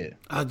really it.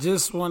 I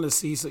just want to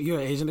see. So you're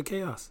an agent of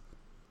chaos.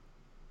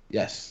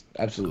 Yes,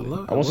 absolutely. I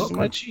love it. I want to see Welcome.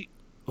 somebody cheat.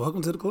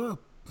 Welcome to the club.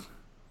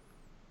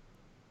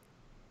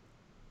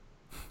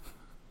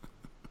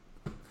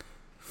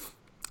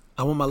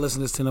 I want my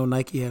listeners to know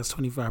Nike has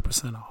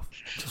 25% off.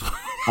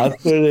 I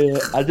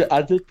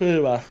just put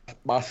in my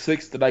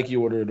 6th Nike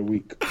order of the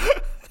week.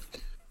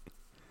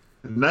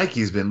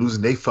 Nike's been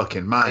losing their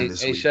fucking mind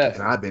this week, Chef.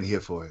 and I've been here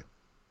for it.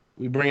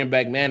 We bringing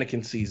back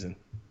mannequin season.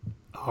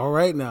 All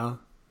right now.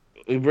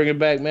 We bringing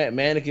back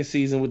mannequin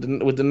season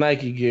with the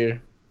Nike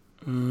gear.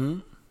 Mm-hmm.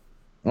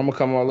 I'm gonna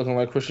come out looking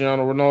like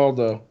Cristiano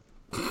Ronaldo.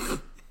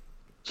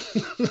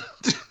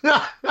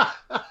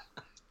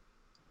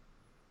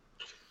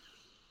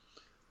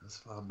 That's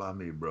fine by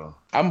me, bro.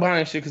 I'm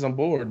buying shit because I'm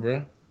bored,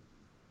 bro.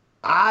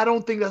 I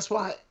don't think that's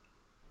why.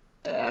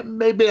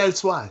 Maybe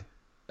that's why.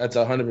 That's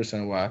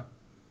 100% why.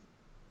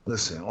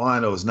 Listen, all I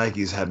know is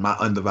Nike's had my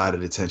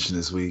undivided attention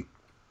this week.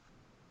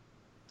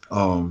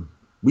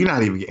 We're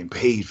not even getting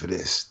paid for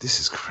this. This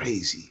is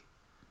crazy.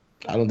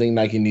 I don't think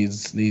Nike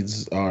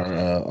needs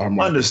our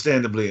market.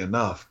 Understandably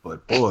enough,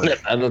 but boy,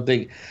 I don't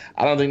think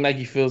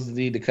Nike feels the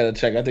need to cut a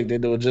check. I think they're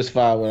doing just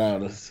fine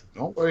without us.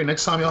 don't worry.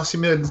 Next time y'all see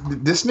me,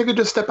 this nigga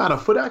just step out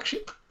of foot action.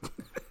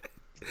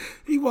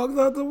 He walks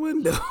out the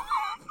window.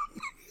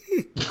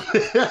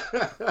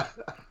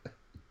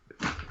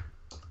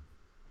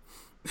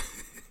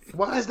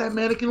 Why is that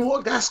mannequin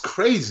walk? That's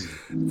crazy.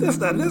 That's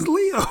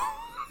Leo.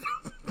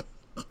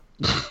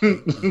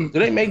 Do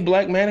they make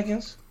black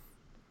mannequins?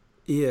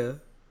 Yeah.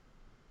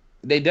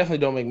 They definitely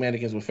don't make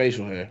mannequins with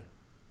facial hair.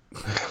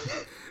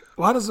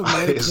 Why does a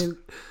mannequin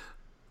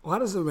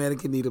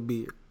need a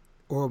beard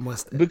or a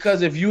mustache?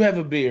 Because if you have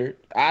a beard,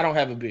 I don't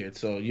have a beard,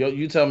 so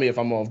you tell me if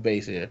I'm off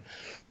base here.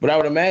 But I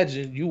would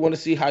imagine you want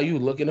to see how you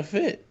look in a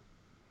fit.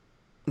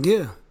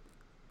 Yeah.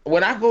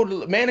 When I go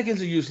to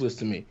mannequins are useless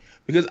to me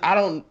because I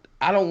don't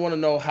want to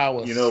know how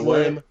a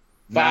slim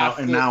now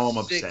I'm 5'6"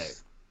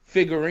 upset.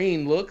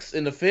 figurine looks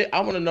in the fit.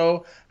 I want to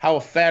know how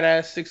a fat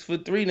ass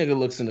 6'3" nigga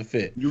looks in the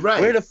fit. You're right.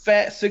 Where the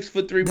fat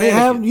 6'3" They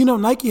mannequins? have,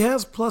 Nike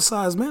has plus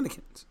size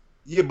mannequins.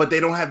 Yeah, but they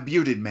don't have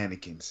bearded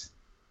mannequins.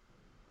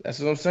 That's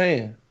what I'm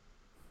saying.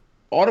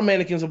 All the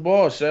mannequins are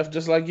bald, Chef,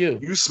 just like you.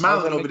 You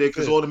smiling over there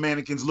because all the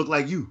mannequins look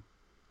like you.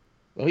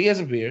 Well, he has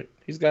a beard.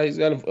 He's got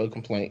a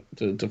complaint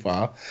to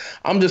file.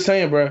 I'm just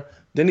saying, bro.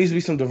 There needs to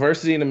be some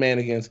diversity in the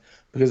mannequins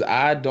because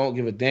I don't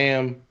give a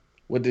damn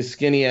what this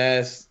skinny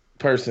ass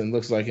person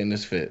looks like in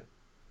this fit.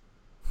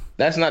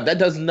 That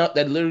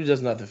literally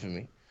does nothing for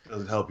me.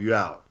 Doesn't help you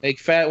out. Make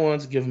fat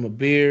ones, give them a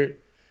beard,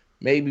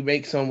 maybe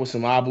make some with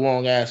some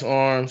oblong ass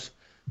arms,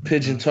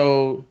 pigeon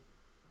toed.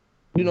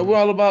 We're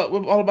all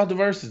about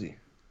diversity.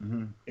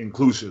 Mm-hmm.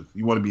 Inclusive.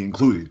 You want to be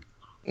included.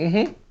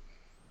 Mm-hmm.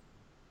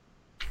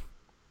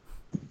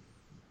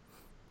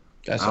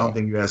 I don't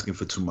think you're asking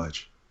for too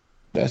much.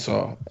 That's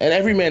all. And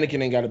every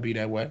mannequin ain't got to be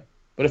that way.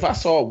 But if I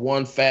saw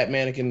one fat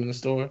mannequin in the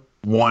store,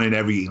 one in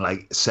every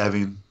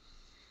 7.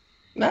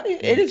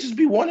 It'd just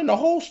be one in the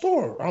whole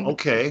store.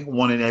 Okay,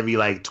 one in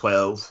every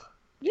 12.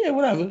 Yeah,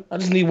 whatever. I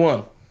just need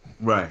one.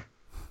 Right.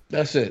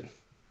 That's it.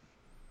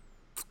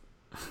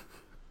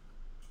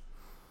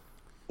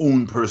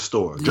 Un per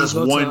store. Just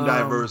one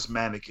diverse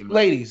mannequin.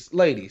 Ladies,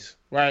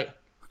 right?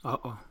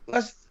 Uh-oh.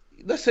 Let's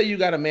say you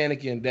got a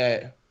mannequin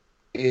that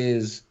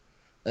is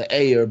an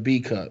A or B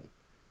cup,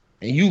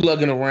 and you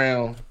lugging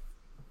around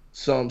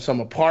some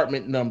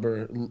apartment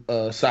number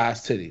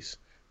size titties.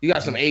 You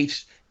got some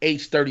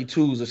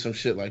H32s or some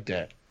shit like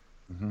that.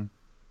 Mm-hmm.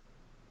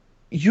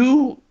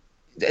 You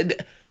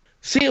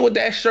seeing what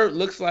that shirt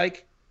looks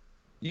like,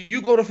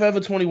 you go to Forever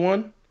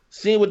 21,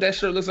 seeing what that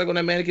shirt looks like on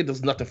that mannequin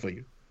does nothing for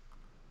you.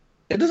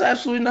 It does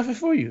absolutely nothing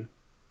for you.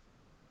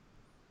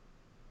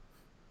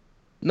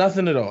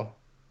 Nothing at all.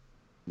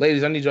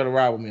 Ladies, I need y'all to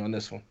ride with me on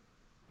this one.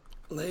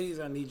 Ladies,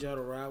 I need y'all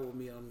to ride with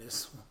me on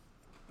this one.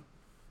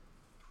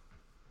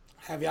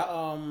 Have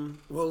y'all,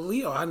 well,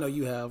 Leo, I know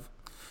you have.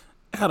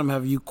 Adam,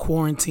 have you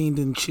quarantined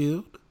and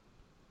chilled?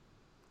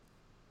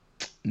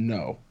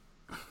 No.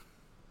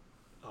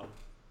 Oh.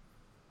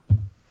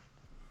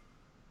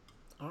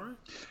 All right.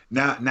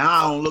 Now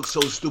I don't look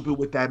so stupid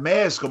with that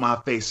mask on my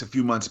face a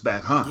few months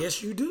back, huh?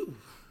 Yes, you do.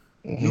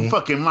 Mm-hmm. You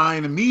fucking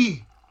lying to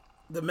me.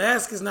 The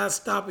mask is not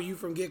stopping you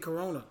from getting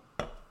corona.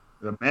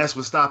 The mask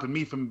was stopping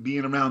me from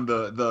being around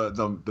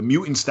the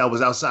mutants that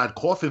was outside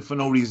coughing for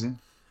no reason.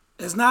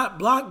 It's not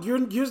blocked. You're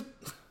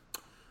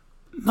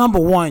number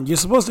one. You're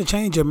supposed to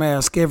change your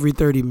mask every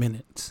 30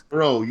 minutes.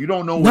 Bro, you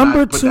don't know when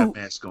Number I put two, that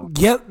mask on.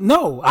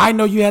 No, I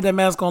know you had that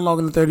mask on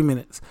longer than 30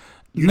 minutes.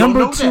 You don't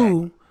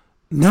know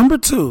Number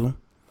two,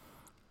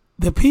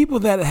 the people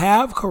that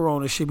have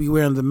corona should be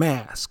wearing the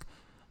mask.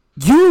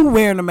 You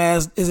wearing the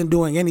mask isn't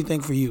doing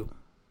anything for you.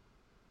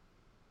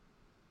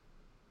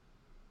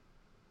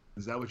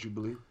 Is that what you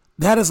believe?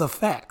 That is a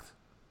fact.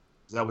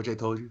 Is that what they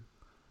told you?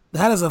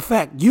 That is a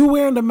fact. You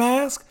wearing the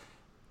mask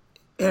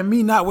and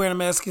me not wearing a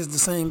mask is the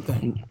same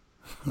thing.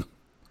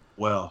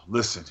 Well,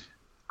 listen,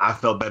 I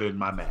felt better in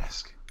my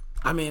mask.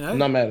 I mean, I'm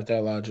not mad at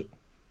that logic.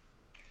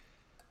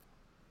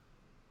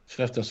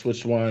 Chef done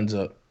switched wines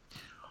up.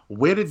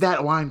 Where did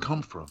that wine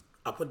come from?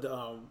 I put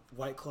the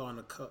White Claw in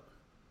the cup.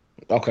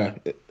 Okay,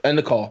 end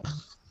the call.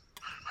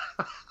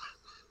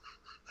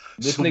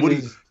 This So nigga Woody,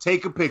 is-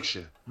 take a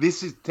picture.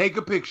 Take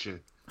a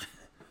picture.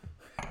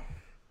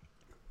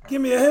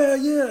 Give me a hell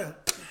yeah.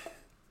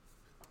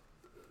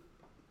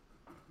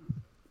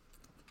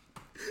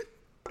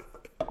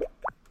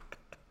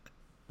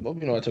 Well,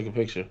 you know I took a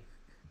picture.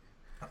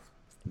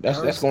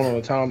 That's going on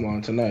the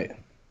timeline tonight.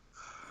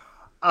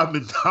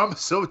 I'm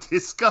so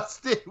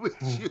disgusted with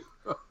you.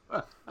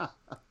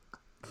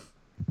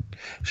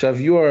 Chef,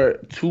 you are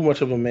too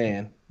much of a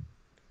man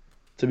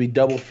to be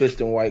double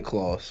fisting White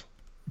Claws.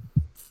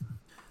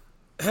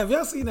 Have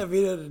y'all seen that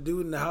video of the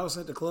dude in the house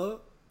at the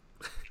club?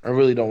 I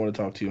really don't want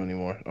to talk to you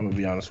anymore. I'm gonna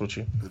be honest with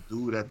you. The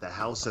dude at the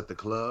house at the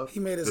club. He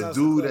made his the house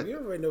dude the club. at You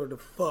already know what the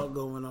fuck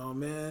going on,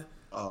 man.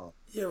 oh,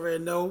 You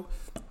already know.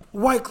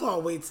 White Claw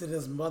waits to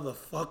this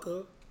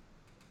motherfucker.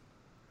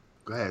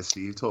 go ahead,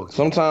 Steve. Talk to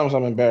him. Sometimes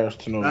I'm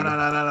embarrassed to know. No.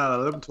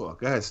 you. Let him talk.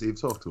 Go ahead, Steve.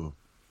 Talk to him.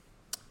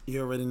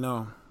 You already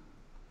know.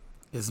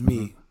 It's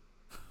me.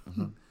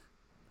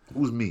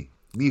 Who's me?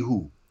 Me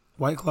who?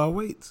 White Claw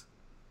waits.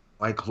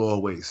 White Claw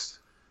Waste.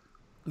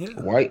 Yeah.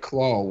 White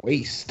Claw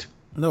waist.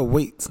 No,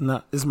 waits.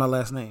 Not. It's my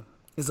last name.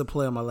 It's a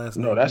play on my last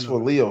name. No, that's You know.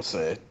 what Leo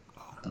said.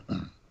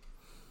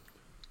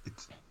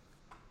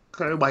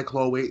 Okay, White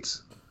Claw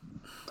Waits.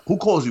 Who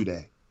calls you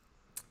that?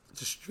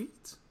 The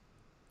streets.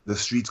 The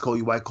streets call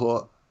you White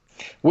Claw?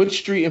 Which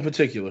street in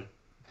particular?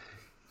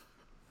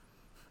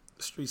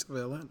 The streets of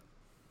Atlanta.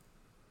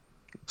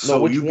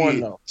 which you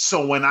one, though?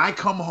 So when I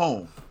come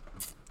home,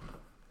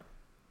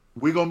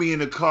 we're gonna be in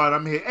the car and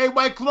I'm here, hey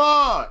White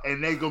Claw,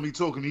 and they gonna be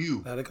talking to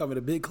you. Now they call me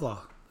the Big Claw.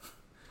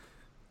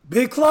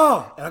 Big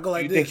Claw. And I go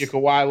like You this. think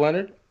you're Kawhi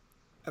Leonard?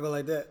 I go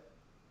like that.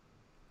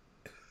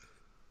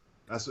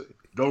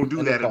 Don't do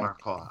End the that in call. my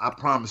car. I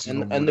promise you. End-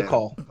 don't do end the that.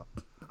 call.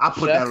 I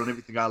put Chef, that on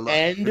everything I love.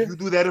 end If you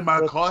do that in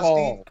my the car,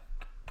 call.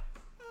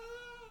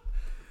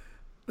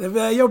 They be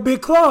like, yo,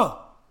 Big Claw.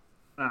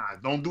 Steve, nah,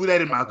 don't do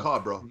that in my car,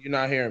 bro. You're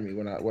not hearing me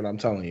when I'm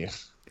telling you.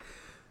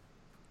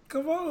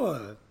 Come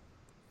on.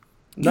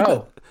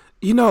 No.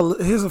 You know,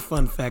 here's a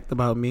fun fact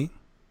about me.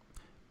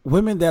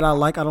 Women that I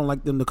like, I don't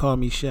like them to call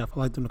me Chef. I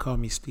like them to call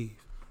me Steve.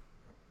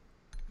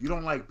 You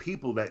don't like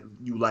people that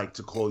you like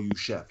to call you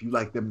Chef. You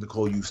like them to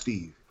call you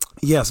Steve.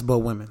 Yes, but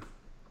women.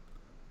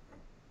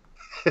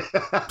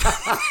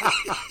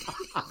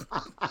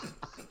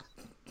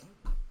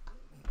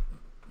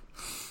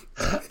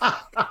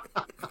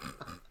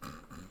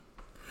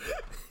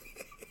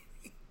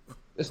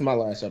 This is my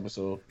last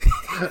episode.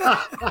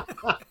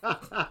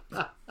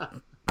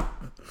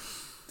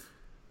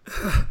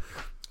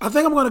 I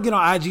think I'm going to get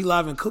on IG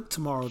Live and cook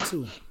tomorrow,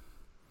 too.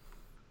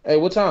 Hey,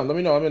 what time? Let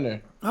me know. I'm in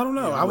there. I don't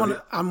know. I want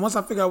to. Once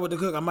I figure out what to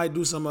cook, I might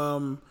do some.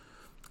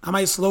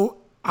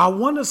 I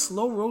want to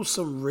slow roast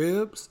some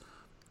ribs,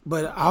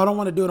 but I don't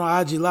want to do it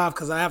on IG Live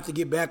because I have to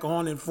get back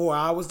on in 4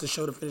 hours to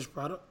show the finished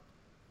product.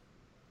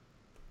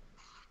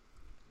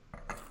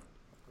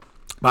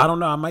 But I don't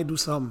know. I might do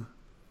something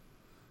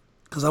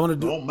because I want to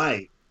do. Don't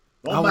might.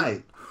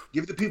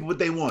 Give the people what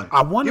they want.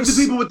 Give the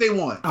people what they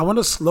want. I want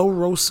to slow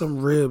roast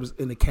some ribs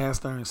in the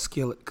cast iron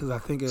skillet because I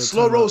think it'll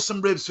Slow turn roast some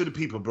ribs to the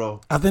people,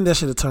 bro. I think that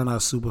should have turned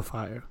out super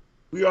fire.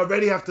 We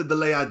already have to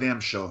delay our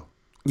damn show.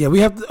 Yeah, we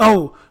have to.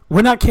 Oh,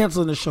 we're not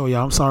canceling the show,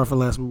 y'all. I'm sorry for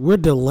last week. We're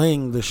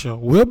delaying the show.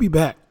 We'll be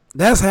back.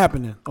 That's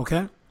happening,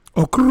 okay?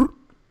 Okay.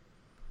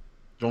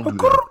 Don't do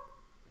that.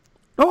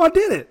 Oh, I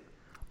did it.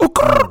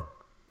 Okay.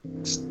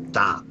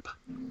 Stop.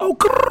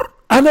 Okay.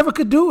 I never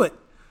could do it.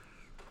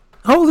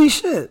 Holy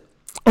shit.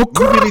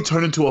 Okay. You really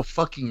turned into a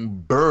fucking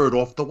bird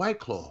off the White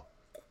Claw.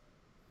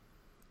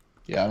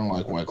 Yeah, I don't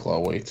like White Claw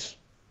weights.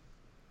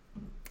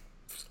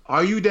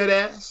 Are you dead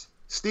ass?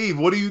 Steve,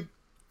 what are you?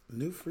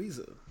 New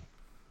freezer.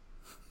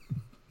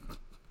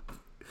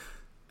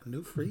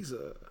 New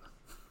freezer.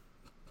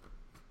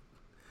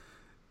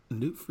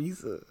 New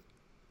freezer.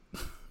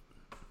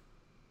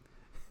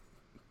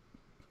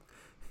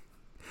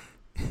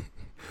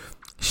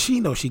 She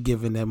knows she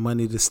giving that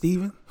money to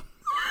Steven.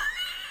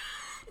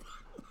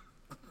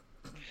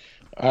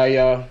 All right,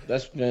 y'all.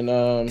 That's been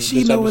She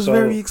this know it's episode.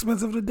 very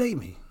expensive to date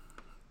me.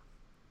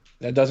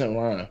 That doesn't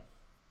rhyme.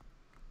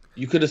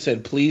 You could have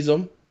said please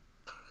them.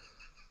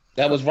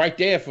 That was right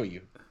there for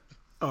you.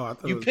 Oh, I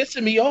thought You it was,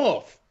 pissing me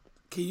off.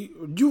 can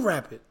you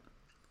rap it?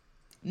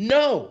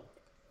 No.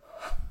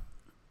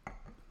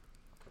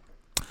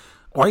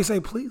 Why you say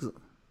please him?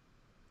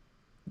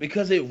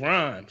 Because it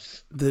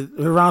rhymes. It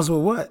rhymes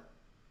with what?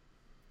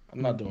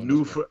 I'm not doing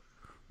New this. for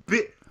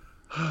bit.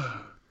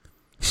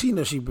 She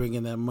knows she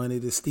bringing that money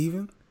to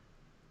Steven.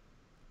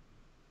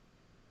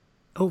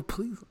 Oh,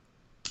 please.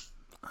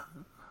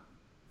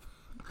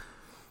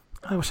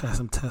 I wish I had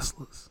some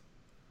Teslas.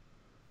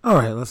 All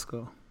right, let's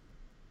go.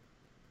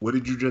 What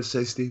did you just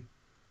say, Steve?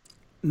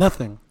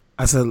 Nothing.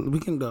 I said we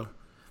can go.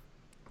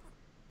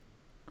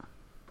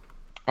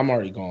 I'm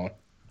already gone.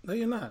 No,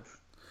 you're not.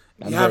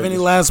 I'm You have very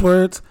any last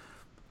words?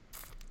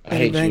 I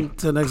hate Anything you.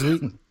 till next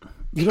week?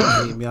 You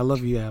don't hate me. I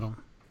love you, Adam.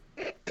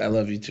 I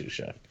love you too,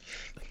 Chef.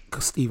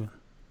 Steven.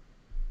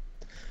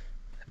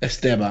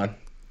 Esteban.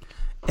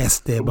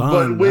 Esteban.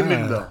 But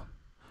women though.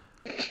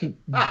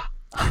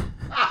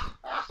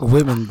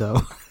 Women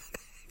though.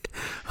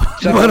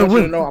 Chef, What I a want you to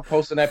women. know I'm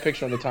posting that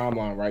picture on the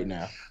timeline right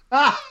now.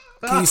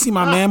 Can you see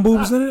my man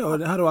boobs in it, or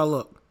how do I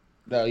look?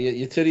 No,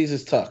 your titties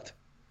is tucked.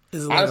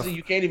 Is it like Honestly,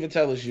 you can't even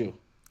tell it's you.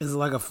 is it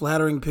like a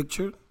flattering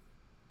picture?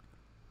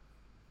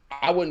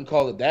 I wouldn't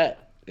call it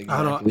that. I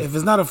don't. Exactly. If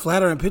it's not a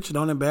flattering picture,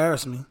 don't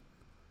embarrass me.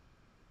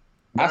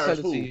 I sent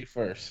it Who? to you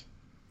first.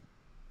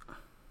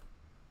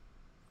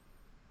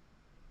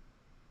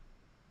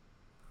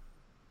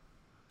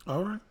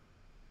 All right.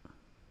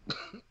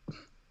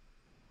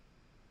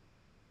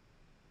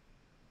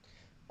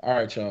 All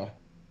right, y'all.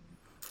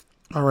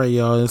 All right,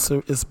 y'all.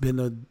 It's been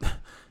a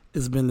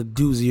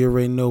doozy. You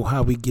already know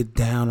how we get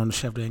down on the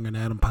Chef the Anger and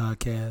Adam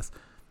podcast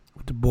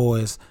with the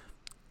boys,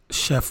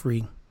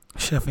 Cheffrey,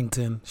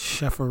 Sheffington,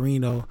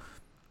 Cheffarino,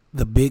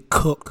 the Big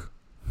Cook.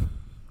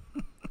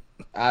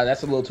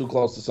 That's a little too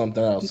close to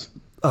something else.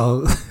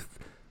 Oh,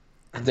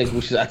 I think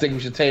we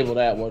should table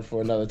that one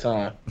for another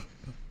time.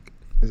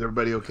 Is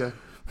everybody okay?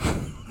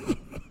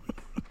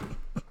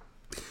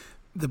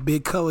 the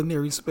Big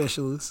Culinary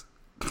Specialist.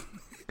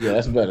 Yeah,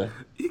 that's better.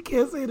 You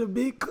can't say the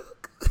Big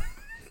Cook.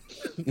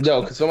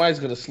 No, because somebody's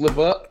gonna slip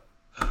up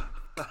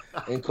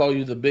and call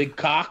you the big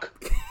cock,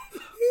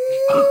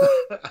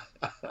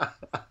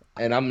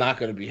 and I'm not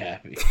gonna be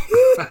happy.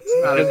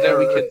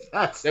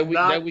 Because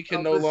then we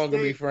can no longer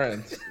be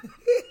friends,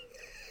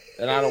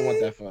 and I don't want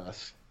that for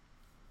us.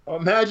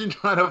 Imagine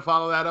trying to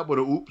follow that up with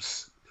a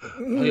oops.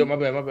 Oh, yo, my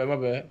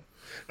bad.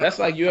 That's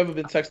like you ever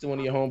been texting one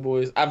of your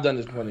homeboys? I've done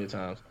this plenty of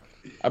times.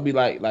 I'd be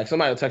like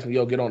somebody will text me,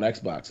 yo, get on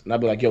Xbox, and I'd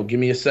be like, yo, give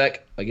me a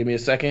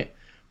second,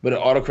 but it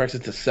autocorrects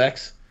it to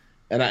sex,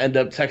 and I end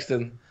up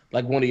texting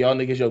like one of y'all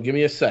niggas, yo, give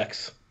me a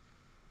sex.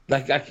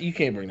 Like you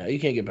can't bring that. You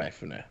can't get back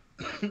from that.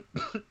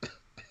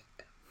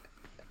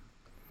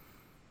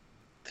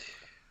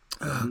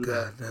 Oh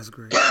God, that's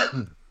great.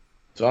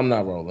 So I'm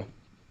not rolling.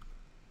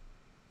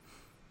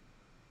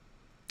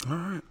 All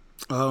right.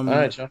 All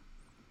right, y'all.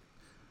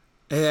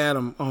 Hey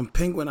Adam, on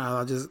Penguin Isle,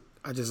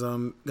 I just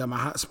got my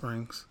hot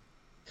springs.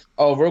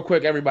 Oh, real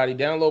quick, everybody,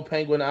 download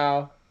Penguin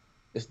Isle.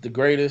 It's the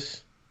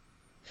greatest.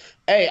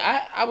 Hey,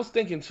 I was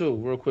thinking too,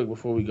 real quick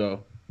before we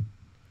go.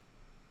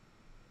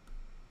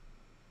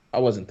 I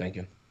wasn't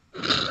thinking.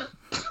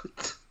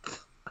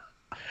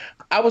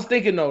 I was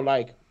thinking though,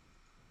 like,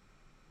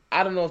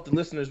 I don't know if the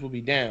listeners will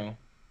be down,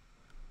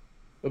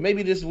 but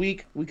maybe this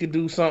week we could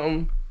do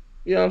something.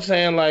 You know what I'm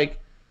saying? Like,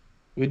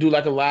 we do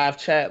like a live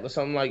chat or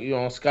something, like, you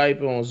know, on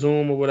Skype or on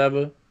Zoom or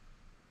whatever.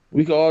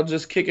 We could all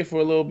just kick it for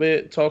a little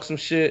bit, talk some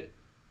shit,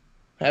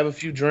 have a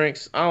few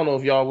drinks. I don't know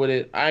if y'all with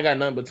it. I ain't got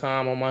nothing but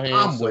time on my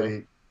hands. I'm with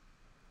it.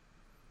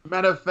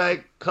 Matter of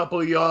fact,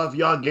 couple of y'all, if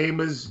y'all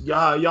gamers,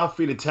 y'all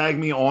free to tag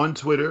me on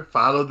Twitter.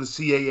 Follow the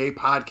CAA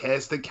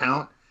podcast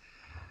account.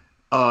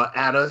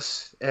 At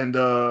us and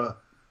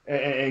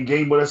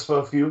game with us for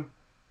a few.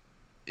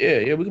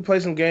 Yeah, we can play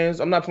some games.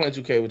 I'm not playing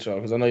 2K with y'all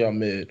because I know y'all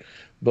mid,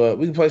 but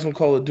we can play some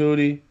Call of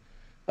Duty.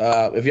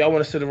 If y'all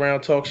want to sit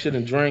around, talk shit,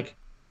 and drink,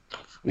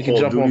 we can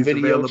Call jump of on Duty's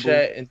video available.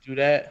 chat and do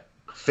that.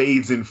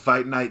 Fades in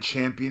Fight Night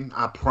Champion.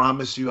 I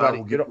promise you, I will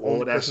You're get the all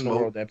only that person in the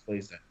smoke. world that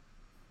plays that.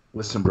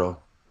 Listen, bro.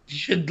 You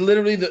should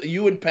literally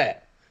you and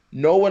Pat.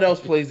 No one else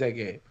plays that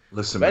game.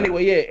 Listen, But man.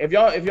 anyway, yeah, if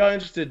y'all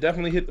interested,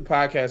 definitely hit the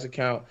podcast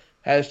account.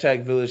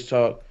 #Village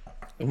Talk.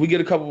 If we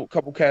get a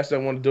couple cats that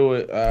want to do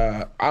it,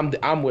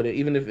 I'm with it.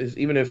 Even if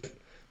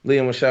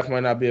Liam and Chef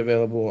might not be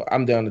available,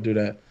 I'm down to do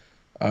that.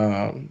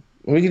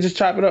 We can just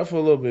chop it up for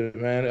a little bit,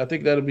 man. I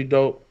think that'll be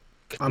dope.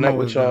 I'm Connect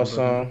always with y'all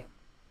down,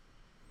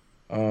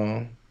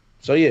 some.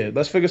 So yeah,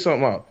 let's figure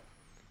something out.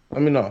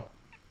 Let me know.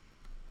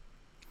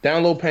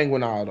 Download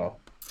Penguin Isle though.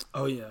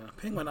 Oh yeah,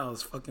 Penguin Isle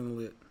is fucking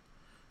lit.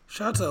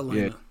 Shout out to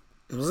Elena.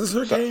 Was this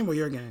her game or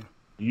your game?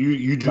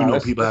 You do know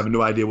people have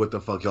no idea what the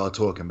fuck y'all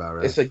talking about,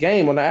 right? It's a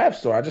game on the App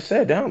Store. I just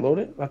said download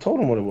it. I told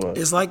them what it was.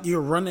 It's like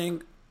you're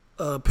running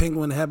a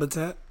penguin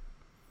habitat,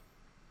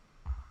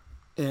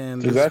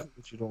 and That's exactly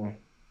what you're doing.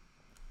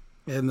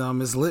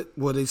 and it's lit.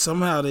 Well,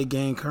 they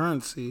gain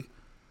currency.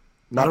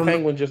 My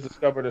penguin just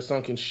discovered a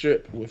sunken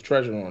ship with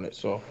treasure on it.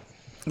 So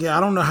Yeah,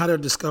 I don't know how they're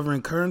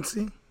discovering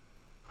currency,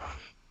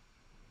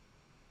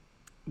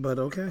 but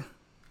okay.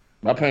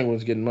 my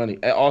penguin's getting money.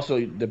 And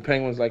also, the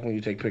penguins like when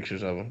you take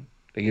pictures of them.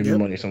 They give you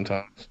money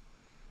sometimes.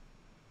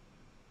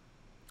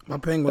 My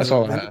penguins. That's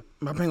all I have.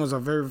 My penguins are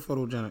very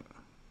photogenic.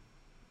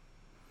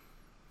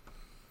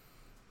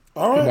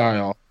 All right.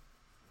 Goodbye,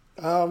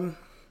 y'all.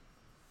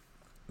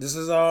 This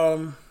is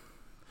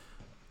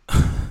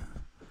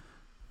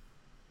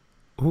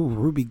Ooh,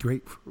 ruby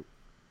grapefruit.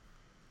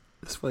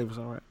 This flavor's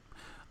all right.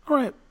 All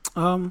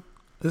right.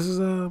 This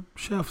is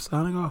Chef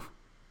signing off.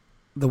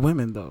 The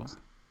Women Tho.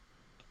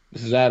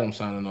 This is Adam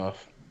signing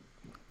off.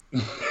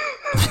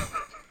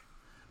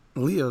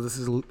 Leo, this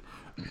is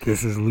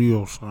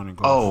Leo signing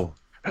off. Oh,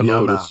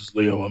 hello, yeah, this is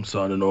Leo. I'm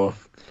signing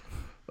off.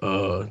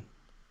 Shout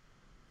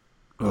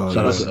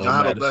out listen, to y'all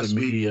have a blessed Madison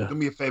week. Media. Do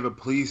me a favor,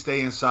 please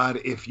stay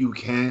inside if you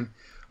can.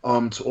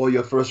 To all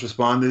your first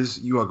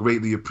responders, you are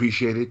greatly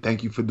appreciated.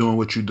 Thank you for doing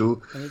what you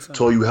do. Anytime.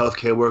 To all you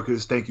healthcare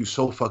workers, thank you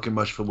so fucking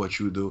much for what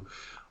you do.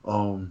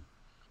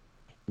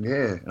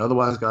 Yeah.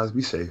 Otherwise, guys,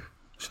 be safe.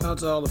 Shout out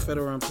to all the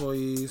federal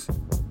employees.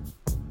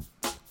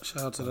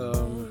 Shout out to the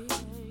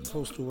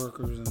postal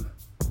workers and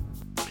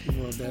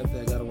people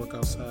that got to work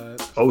outside.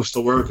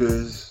 Postal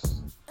workers,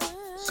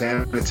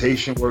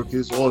 sanitation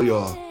workers, all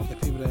y'all. Yeah,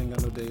 people that ain't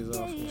got no days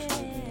off and shit.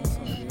 You know, so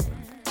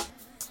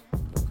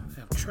they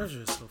have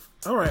treasures. So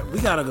all right, we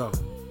gotta go.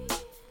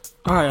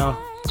 All right, y'all.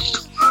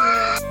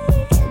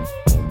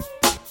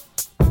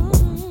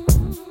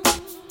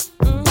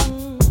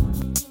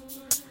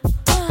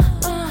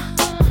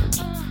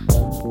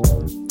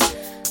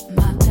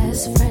 My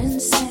best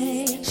friend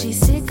say she's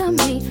sick of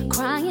me,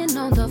 crying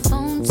on the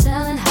phone,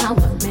 telling how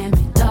a man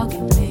be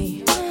dogging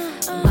me.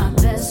 My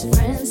best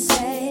friend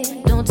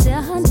say don't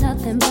tell her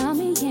nothing about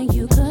me and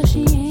you, 'cause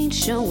she ain't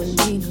showing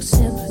me no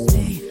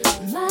sympathy.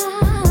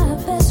 My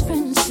best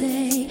friend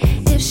say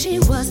if she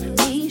was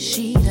me,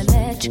 she'd have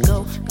let you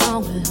go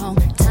long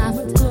time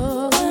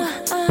ago.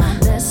 My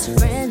best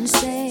friend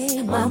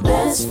say, my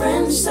best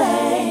friend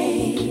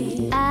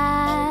say,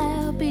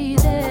 I'll be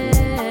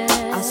there.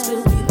 I'll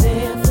still be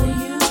there for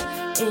you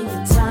in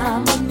your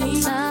time of need.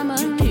 You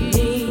can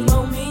lean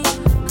on me.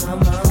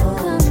 Come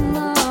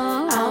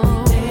on. I'll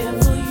be there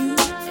for you.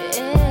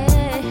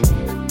 Yeah.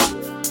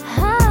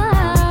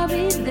 I'll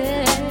be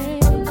there.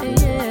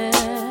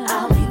 Yeah.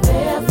 I'll be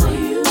there for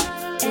you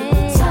in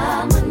your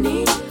time of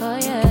need. Oh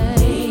yeah.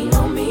 Lean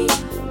on me.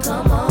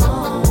 Come on.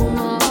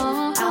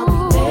 I'll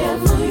be there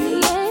for you.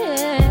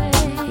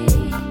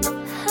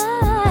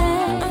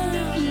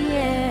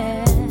 Yeah.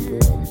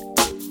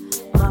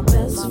 My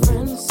best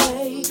friend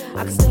say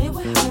I can stay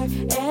with her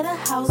at a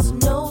house,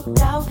 no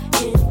doubt,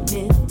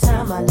 any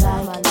time I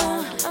like.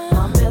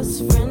 My best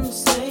friend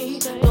say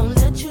don't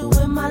let you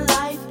in my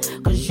life,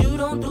 'cause you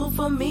don't do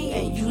for me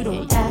and you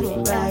don't act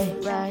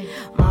right.